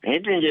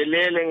ngithi nje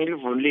lele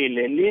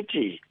ngilivulile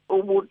lithi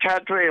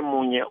ubuthathwe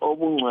munye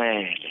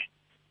obungcwele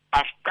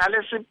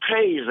asiqale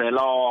sipraise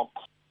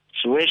lokho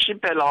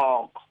siworship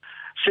lokho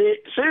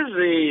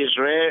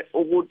sizizwe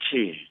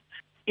ukuthi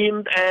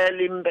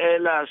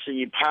impela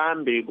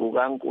siyiphambi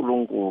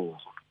kukaNkulunkulu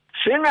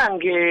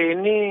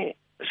singangeni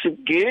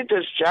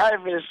sigide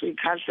sijive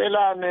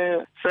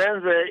sikhahlelane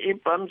senze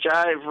ibham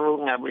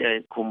jive ngabe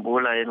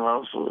uyayikhumbula yini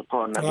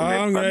wawusukhona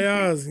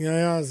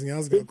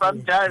ngiyayazi ibham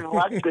jive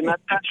wagcina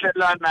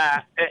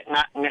khahlelana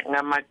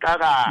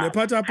ngamaqaka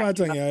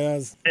nephatha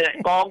ngiyayazi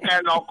konke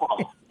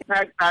lokho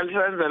ngaqala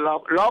senze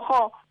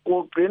lokho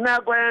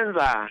kugcina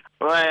kwenza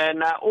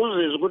wena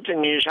uzizwe ukuthi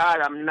ngishaya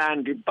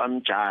kamnandi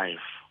ibham jive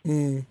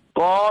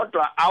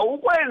kodwa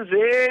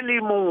awukwenzeli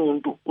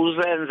umuntu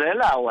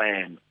uzenzela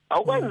wena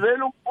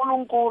awukwenzela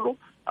uNkulunkulu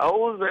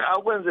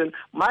awukwenzela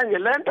manje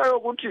lento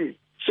yokuthi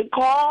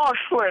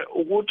sikhohlwe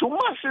ukuthi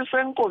uma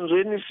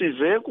sisenkonzweni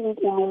size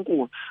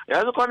kuNkulunkulu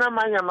yazi khona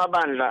amanye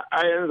amabandla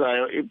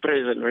ayenzayo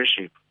ipraise and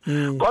worship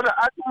kodwa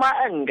athi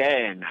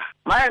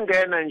uma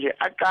engena nje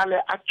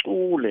aqale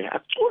acule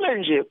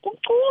nje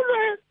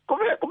kucule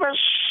kube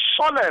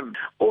solemn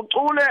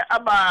ucule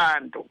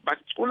abantu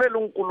baculela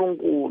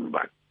uNkulunkulu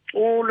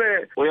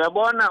ule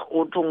uyabona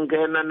uthi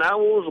ungena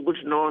nawe uze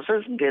ukuthi no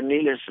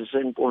sesingenile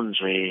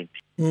sisenkonzweni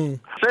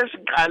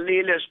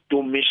sesiqalile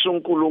sidumisa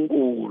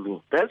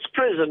uNkulunkulu that's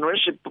praise and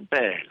worship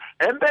phela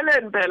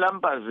empeleni phela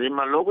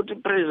Mphazima lokuthi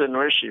praise and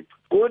worship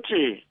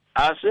kuthi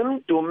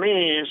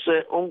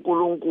asimdumise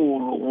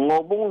uNkulunkulu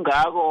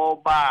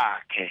ngobungako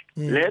bakhe.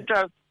 Let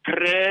us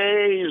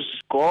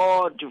praise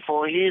God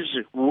for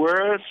his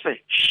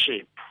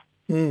worship.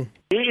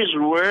 He is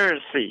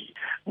worthy.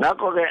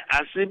 Ngakho ke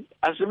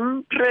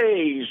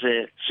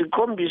asimpraise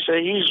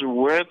sikhombise his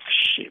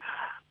worship.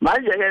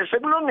 Manje ke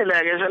sekulungile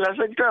ke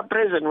selasekuthi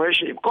praise and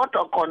worship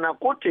kodwa khona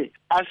kuthi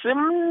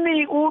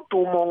asimniki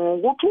udumo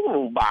ngokuthi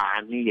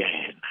ungubani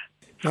yena.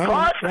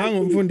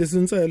 Ngangumfundisi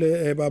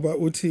uNtsele baba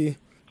uthi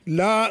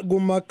la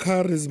kuma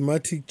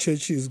charismatic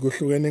churches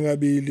kuhlukene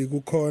kabili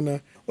kukhona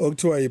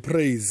okuthiwa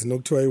ipraise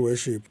nokuthiwa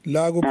iworship.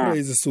 La ku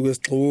praise suke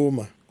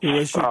sigxuma.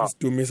 Worship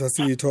sidumisa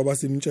sithoba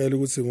simtshela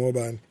ukuthi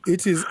ngobani.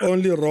 It is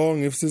only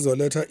wrong if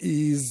sizoletha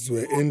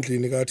izwe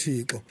endlini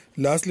kaThixo.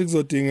 Lastly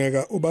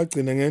kuzodingeka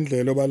ubagcine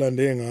ngendlela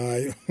obalande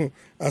ngayo.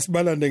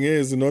 Asibalande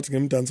ngezwi not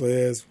ngemdanso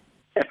yezwe.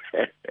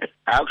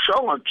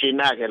 Akushongo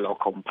thina ke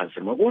lokho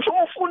mphazimo. Kusho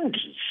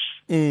umfundisi.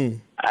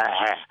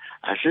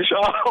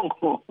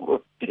 Asishongo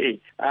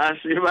ukuthi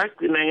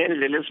asibagcine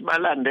ngendlela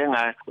esibalande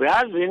ngayo.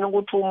 Uyazi yini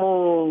ukuthi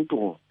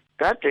umuntu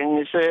kade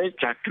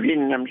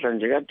ngisejadwini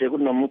namhlanje kade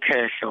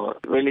kunomkhehlo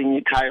welinye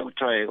ikhaya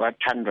kuthiwa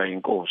kwathandwa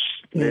inkosi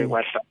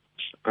lekwahlala.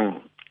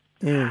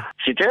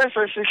 Sithe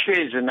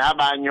sesihlezi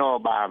nabanye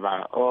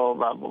obaba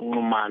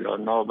uNqumalo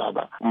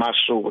nobaba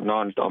uMasuku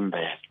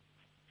noNtombela.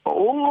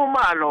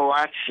 uNqumalo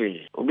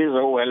wathi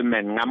ubizwe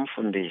uWellman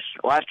ngamfundisa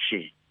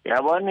wathi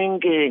yabona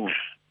inkinga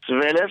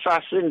sivele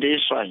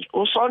sasindiswa nje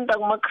usonta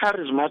kuma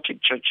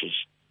charismatic churches.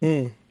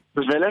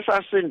 Sivele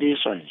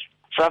sasindiswa nje.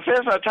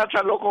 Safesa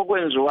thatha lokho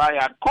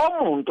kwenziwayo akho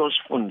umuntu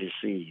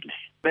osifundisile.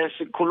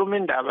 Besikhuluma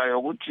indaba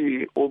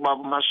yokuthi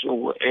ubaba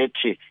uMasuku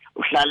ethi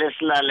uhlale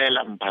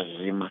esilalela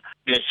Mphazima.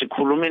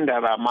 Besikhuluma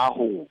indaba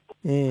amahubo.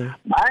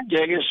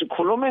 Manje ke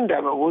sikhuluma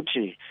indaba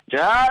ukuthi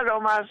njalo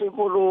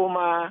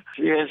masikhuluma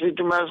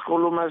sithi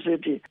masikhuluma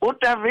sithi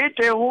uDavid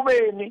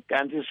ehubeni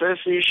kanti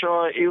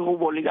sesisho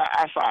ihubo lika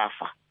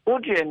Asafa.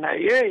 Uthi yena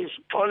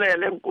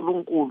sixolele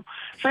uNkulunkulu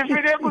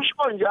sifike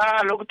kusho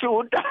njalo ukuthi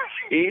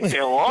uDavid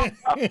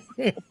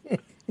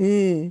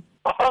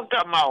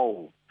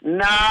okamawu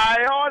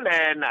nayo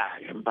lena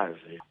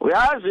empazi.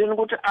 Uyazi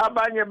ukuthi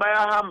abanye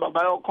bayahamba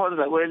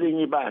bayokhonza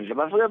kwelinye ibandla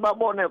bafike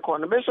babone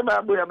khona bese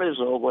bayabuya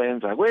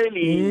bezokwenza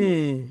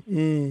kwelinye.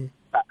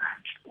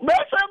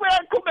 Bese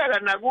kuyaqhubeka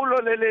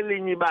nakulo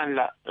lelinye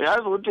ibandla.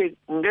 Uyazi ukuthi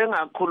ngeke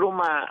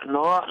ngakhuluma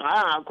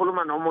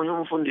nomunye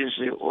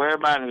umfundisi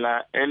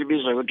webandla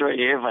elibizwa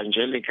ukuthi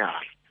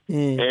evangelical.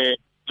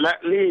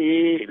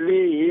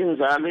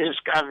 Liyinzalo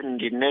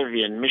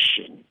yeScandinavian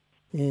Mission.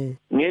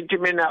 Ngithi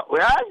mina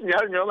uyazi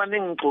njalo njengoba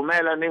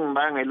ningixhumela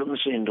ningibangela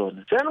umsindo.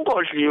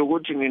 Senikhohliwe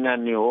ukuthi mina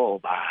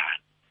nihobani.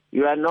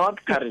 You are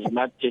not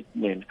charismatic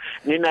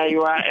nina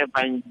you are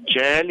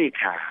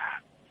evangelical.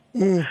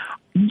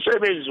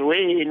 Umsebenzi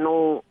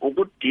wenu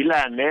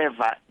ukudila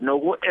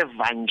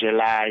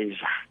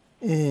noku-evangelize.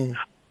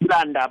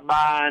 Landa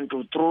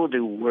abantu through the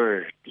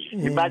word.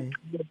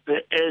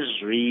 Ibaqhubhe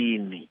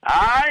ezwini.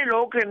 Hayi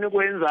lokho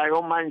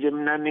enikwenzayo manje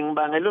mina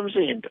ningibangela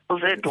umsindo.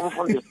 Usethu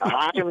umfundisi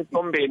hayi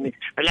Mthombeni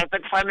phela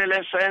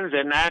sekufanele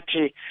senze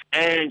nathi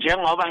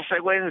njengoba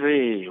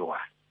sekwenziwa.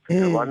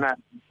 Yabona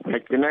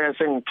ngigcina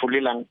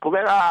sengithulila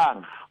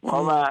ngiqhubekanga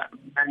ngoba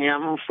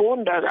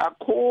ngiyamfunda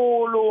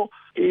kakhulu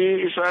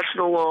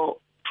isahluko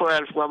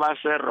 12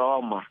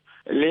 kwabaseRoma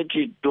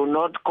lethi do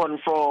not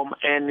conform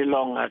any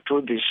longer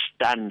to the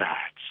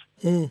standards.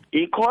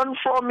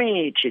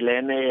 I-conformity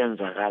lena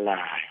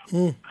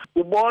eyenzakalayo.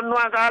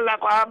 Ubonwakala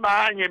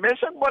kwabanye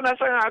bese kubona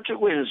sengathi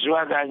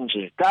kwenziwa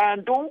kanje.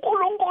 Kanti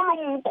uNkulunkulu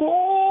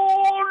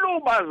mkhulu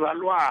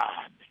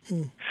bazalwane.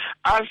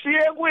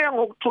 Asiye kuye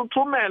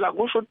ngokuthuthumela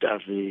kusho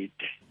uDavid.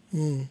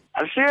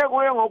 Asiye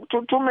kuye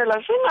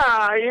ngokuthuthumela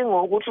singayi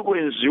ngokuthi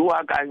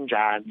kwenziwa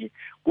kanjani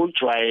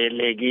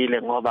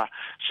kujwayelekile ngoba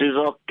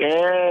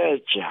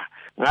sizogeja.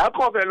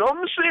 Ngakho ke lo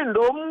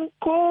msindo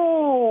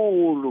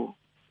omkhulu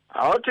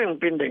awuthi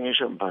ngiphinde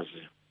ngisho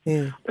Mphazima.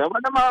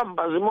 Yabona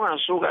Mphazima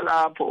ungasuka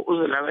lapho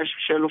uze la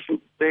beshela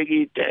ufike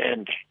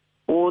itende.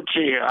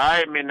 Uthi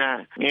hayi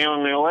mina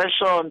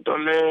ngiyowesonto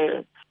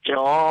le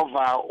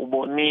Jehova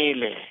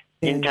ubonile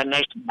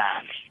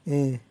international.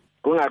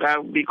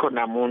 Kungakabikho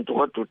namuntu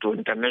kodwa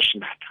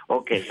international.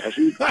 Okay,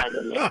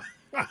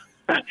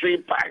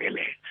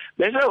 asiyibhakele.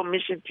 Bese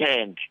umisa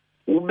ithende.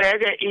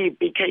 Ubeke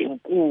iPK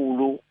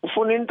enkulu,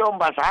 ufuna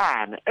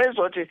intombazana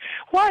ezothi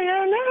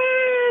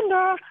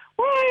wayelenda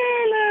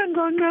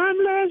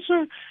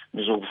namlezo.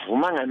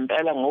 Ngizokuvuma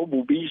ngempela ngoba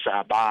ubisa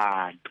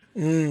abantu.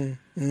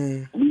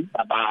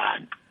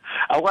 Abantu.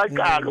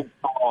 Awukaqala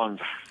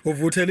ukukhonza.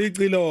 Uvuthela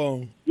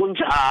icilongo.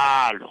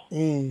 Kunjalo.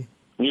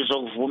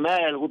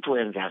 Ngizokuvumela ukuthi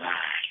wenza kahle.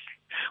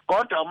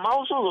 Kodwa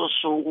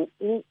mawusuzosuku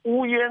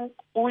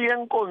uye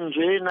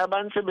enkonzweni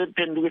abantu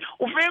sebephendukile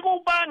ufike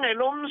ubange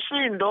lo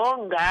msindo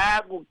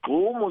ongaka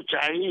ugxuma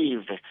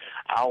ujayive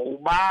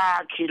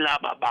awubakhi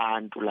laba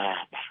bantu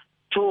laba.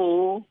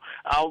 2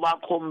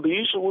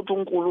 awubakhombisa ukuthi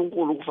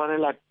uNkulunkulu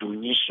kufanele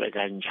adunyiswe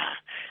kanjani.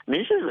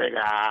 Nisize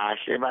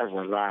kahle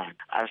bazalwane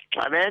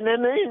asixabene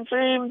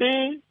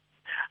neinsimbi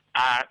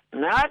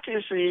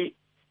nathi si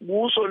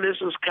kuso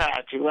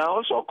lesisikhathi we are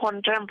also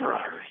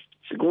contemporary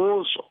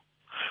sikuso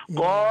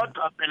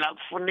kodwa phela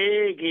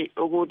kufuneki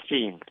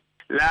ukuthi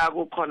la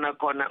kukhona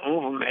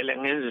ngivumele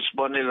ngenze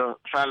isibonelo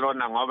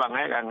salona ngoba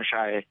ngeke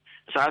angishaye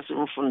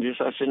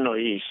sasimfundisa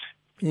sinoyise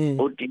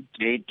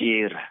uDJ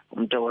Tira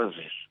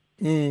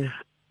Mthombeni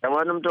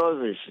yabona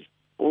Mthombeni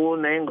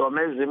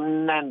unengoma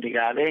ezimnandi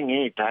kabi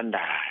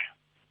engiyithandayo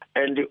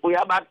and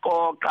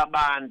uyabaqoqa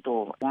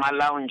abantu kuma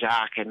lounge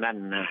akhe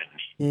nani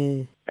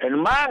and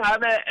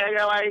mangabe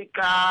eke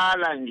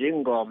wayiqala nje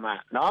ingoma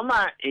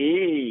noma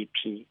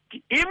iphi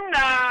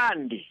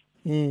imnandi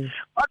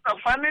kodwa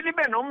kufanele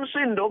ibe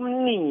nomsindo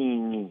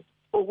omningi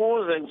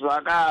ukuze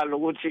kuzwakala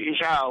ukuthi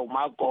ishaya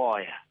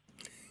umakoya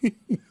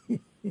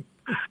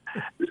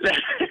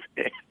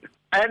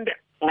and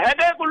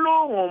ngeke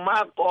kulungu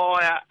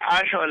umakoya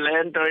asho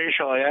lento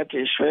isho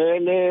yathi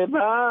shwele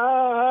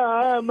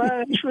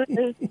baba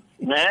shwele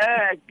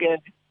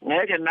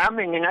ngeke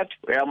nami ngingathi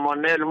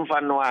uyamonela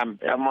umfana wami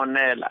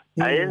uyamonela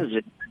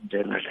ayenzi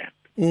njena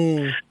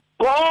lento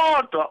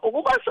kodwa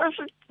ukuba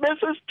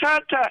bese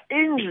sithatha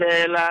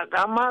indlela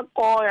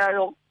kamakoya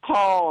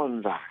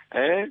yokukhonza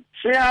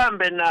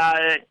sihambe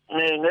naye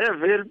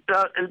ngevili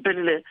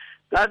eliphelile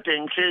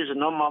kade ngihlezi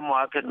nomama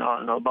wakhe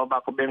no baba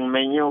wakhe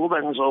bengimenyiwe kube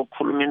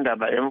ngizokhuluma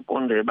indaba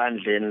yemfundo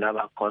ebandleni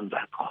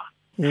labakhonza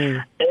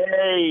khona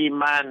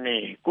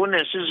mane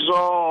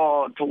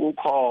kunesizotho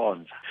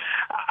ukukhonza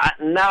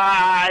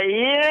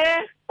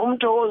naye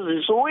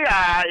uMthombeni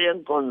uyaye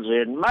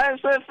enkonzweni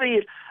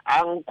mayesefile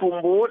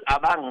angikhumbula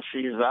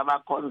abangisiza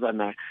abakhonza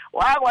naye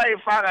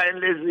wakwayifaka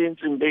enlezi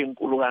insimbi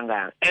ezinkulu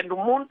kangaka and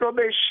umuntu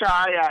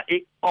obeshaya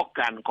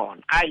iorgan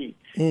khona ayi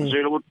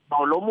ngizwe ukuthi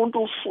lo muntu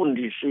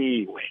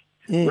ufundisiwe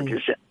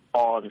ukuthi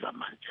siyakhonza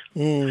manje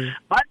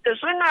manje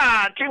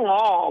singathi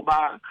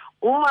ngoba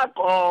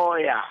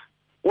umakoya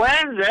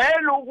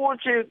wenzela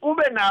ukuthi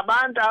kube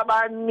nabantu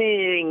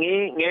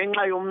abaningi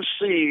ngenxa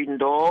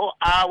yomsindo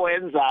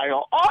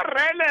awenzayo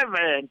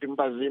relevant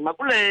mbazima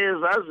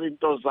kulezi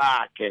zinto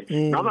zakhe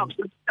noma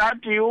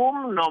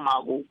kusestadium noma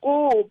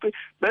kukuphi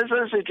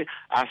bese sithi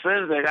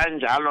asenze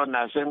kanjalo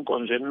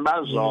nasenkonzweni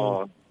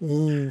bazona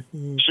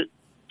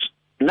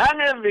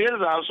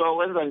nangevila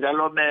sokwenza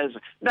njalo beze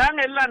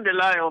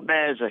nangelandelayo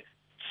beze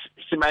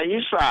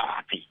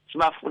sibayisaphi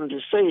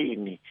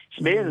sibafundiseni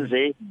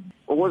sibenzeni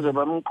ukuze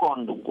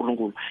bamqonde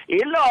uNkulunkulu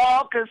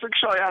ilokho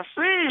esikushoya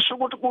sisho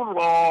ukuthi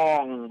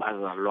ku-wrong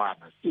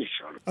bazalwana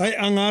sisho hayi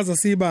angaza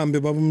sibambe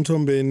baba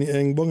Mthombeni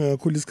ngibonge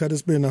kakhulu isikhathi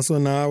sibe naso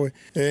nawe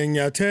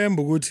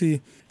ngiyathemba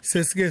ukuthi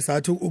sesike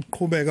sathi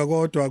ukuqhubeka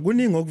kodwa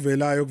kuningi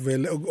okuvelayo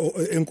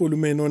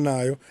enkulumeni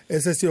onayo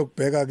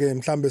esesiyokubheka ke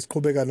mhlambe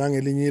siqhubeka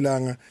nangelinye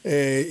ilanga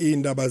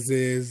indaba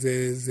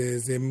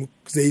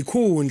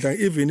zeyikhundla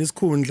even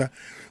isikhundla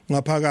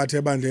ngaphakathi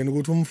ebandleni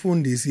ukuthi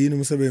umfundisi yini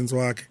umsebenzi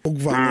wakhe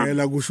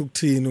ukuvangela kusho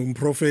ukuthini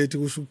umprofeti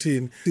kusho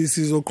ukuthini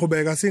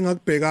sizoqhubeka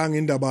singakubhekanga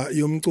indaba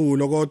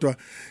yomculo kodwa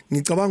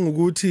ngicabanga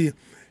ukuthi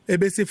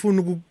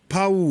ebesifuna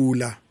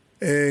ukuphawula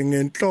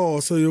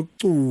ngenhloso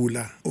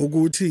yokucula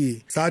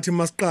ukuthi sathi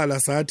masiqala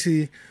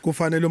sathi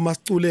kufanele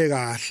masicule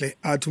kahle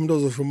athi umuntu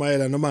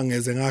ozoshumayela noma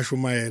ngeze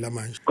ngashumayela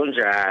manje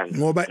kunjalo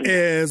ngoba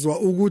ezwa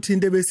ukuthi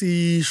into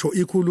ebesiyisho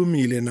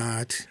ikhulumile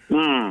nathi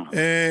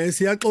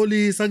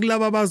siyaxolisa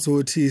kulabo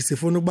abazothi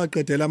sifuna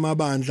ukubaqedela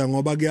amabandla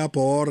ngoba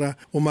kuyabhora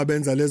uma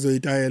benza lezo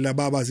itayela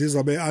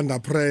babazizwa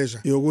be-under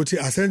pressure yokuthi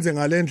asenze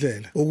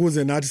ngalendlela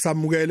ukuze nathi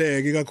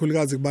samukeleke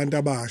ikakhulukazi kubantu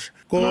abasha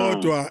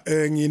kodwa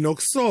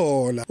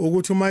nginokusola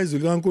ukuthi uma izwi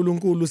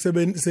likaNkulunkulu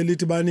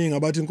selithi baningi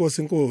abathi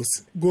inkosi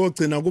inkosi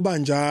kugcina kuba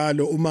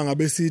njalo uma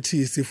ngabe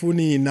sithi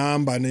sifuna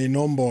inamba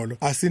nezinombolo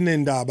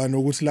asinendaba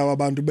nokuthi laba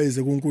abantu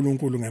beze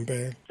kuNkulunkulu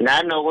ngempela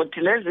nanokuthi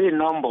lezi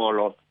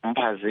inombolo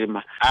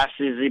mphazima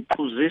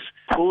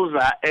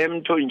asiziphuza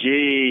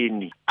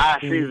emthonjeni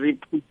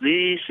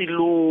asiziphuzisi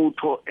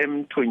lutho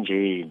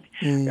emthonjeni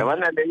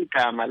yabona leli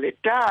gama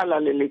letala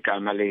leli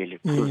gama leli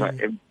phuza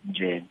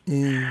emthonjeni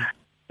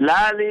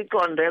lali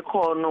konde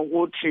khona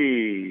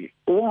ukuthi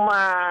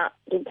uma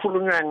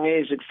kukhulunywa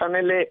ngezi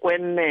kufanele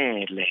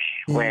kwenele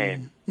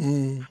wena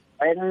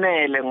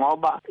enele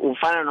ngoba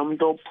ufana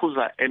nomuntu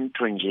ophuza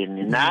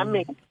emthonjeni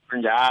nami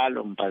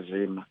njalo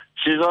mphazima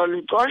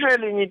sizoliqosha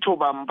elinye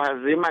ithuba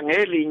mphazima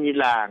ngelinye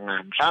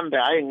ilanga mhlambe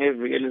hayi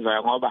ngeviki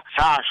elizayo ngoba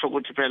sasho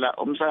ukuthi phela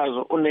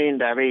umsakazo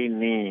unezindaba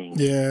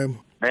eziningi yebo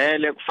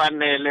vele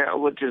kufanele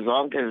ukuthi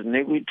zonke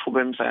zinikwe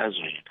ithuba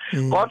emsakazweni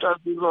kodwa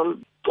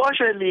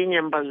sizoliqosha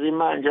elinye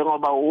mphazima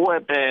njengoba uwe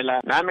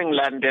phela nami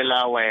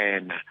ngilandela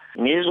wena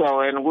ngizwa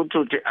wena ukuthi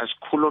uthi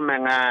asikhulume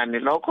ngani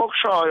lokho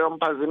kushoyo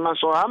mphazima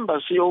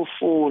sohamba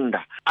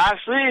siyofunda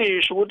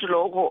asisho ukuthi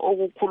lokho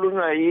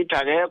okukhulunywa yithi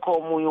akekho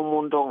omunye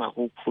umuntu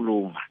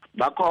ongakukhuluma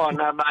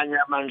bakhona abanye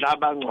amandla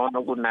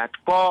abangcono kunathi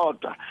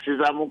kodwa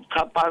sizama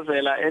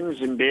ukuchaphazela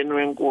emzimbeni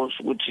wenkosi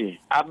ukuthi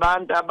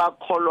abantu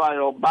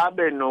abakholwayo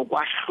babe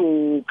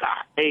nokwahluka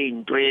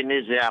ezintweni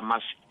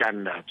eziyama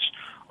standards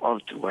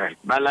of the world.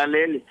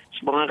 Balaleli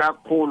sibonga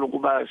kakhulu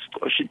kuba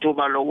siqosha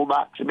ithuba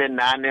lokuba sibe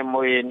nani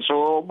emoyeni.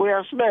 So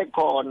buya sibe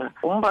khona.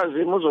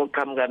 Umphazima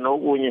uzoqhamuka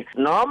nokunye.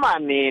 Noma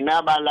nina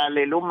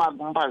abalaleli uma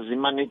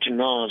umphazima nithi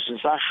no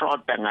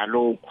sisashota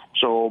ngalokho.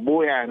 So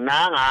buya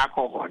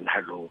nangakho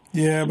khona lokho.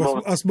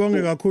 Yebo,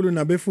 asibonge kakhulu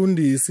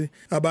nabefundisi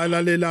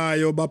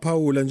abalalelayo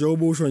baphawula nje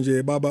obusho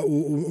nje baba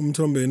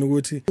Mthombeni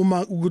ukuthi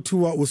uma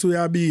ukuthiwa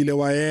usuyabile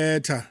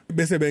wayetha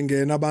bese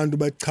bengena abantu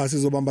bachasa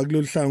izobamba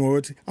kulolu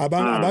hlangothi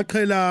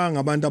abaqhelanga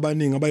abantu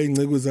abaningi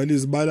abayinceke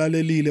uzalizi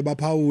balalelile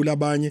baphawula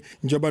abanye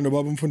njengoba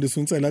nobaba umfundisi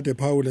uNtsela ade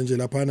phawula nje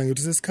laphana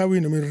ngithi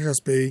sesikhawini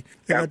eMirrors Bay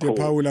ekade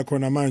phawula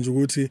khona manje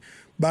ukuthi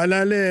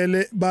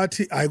balalele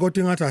bathi ayikho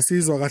ingathi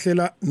asizwa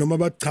kahlela noma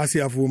bacha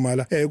siyavuma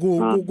la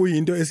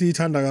kuyinto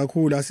esiyithanda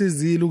kakhulu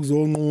asizile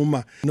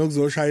ukuzonquma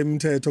nokuzoshaya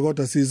imithetho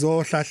kodwa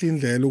sizohlahla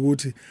indlela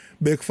ukuthi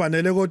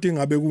bekufanele kodwa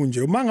ingabe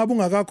kunje uma ngabe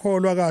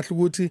ungakakholwa kahle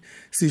ukuthi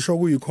sisho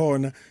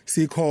kuyikhona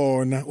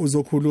sikhona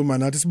uzokhuluma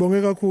nathi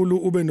sibonge kakhulu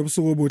ube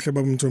nobusuku obuhle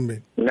baba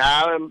Mthombeni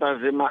nawe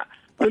Mpazima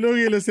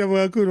Kulungile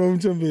siyabonga kakhulu baba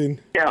Mthombeni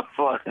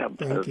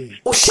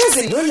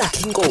Uhlezi no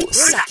Lucky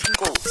Nkosi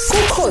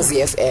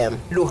Ukhozi FM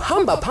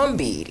luhamba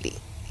phambili.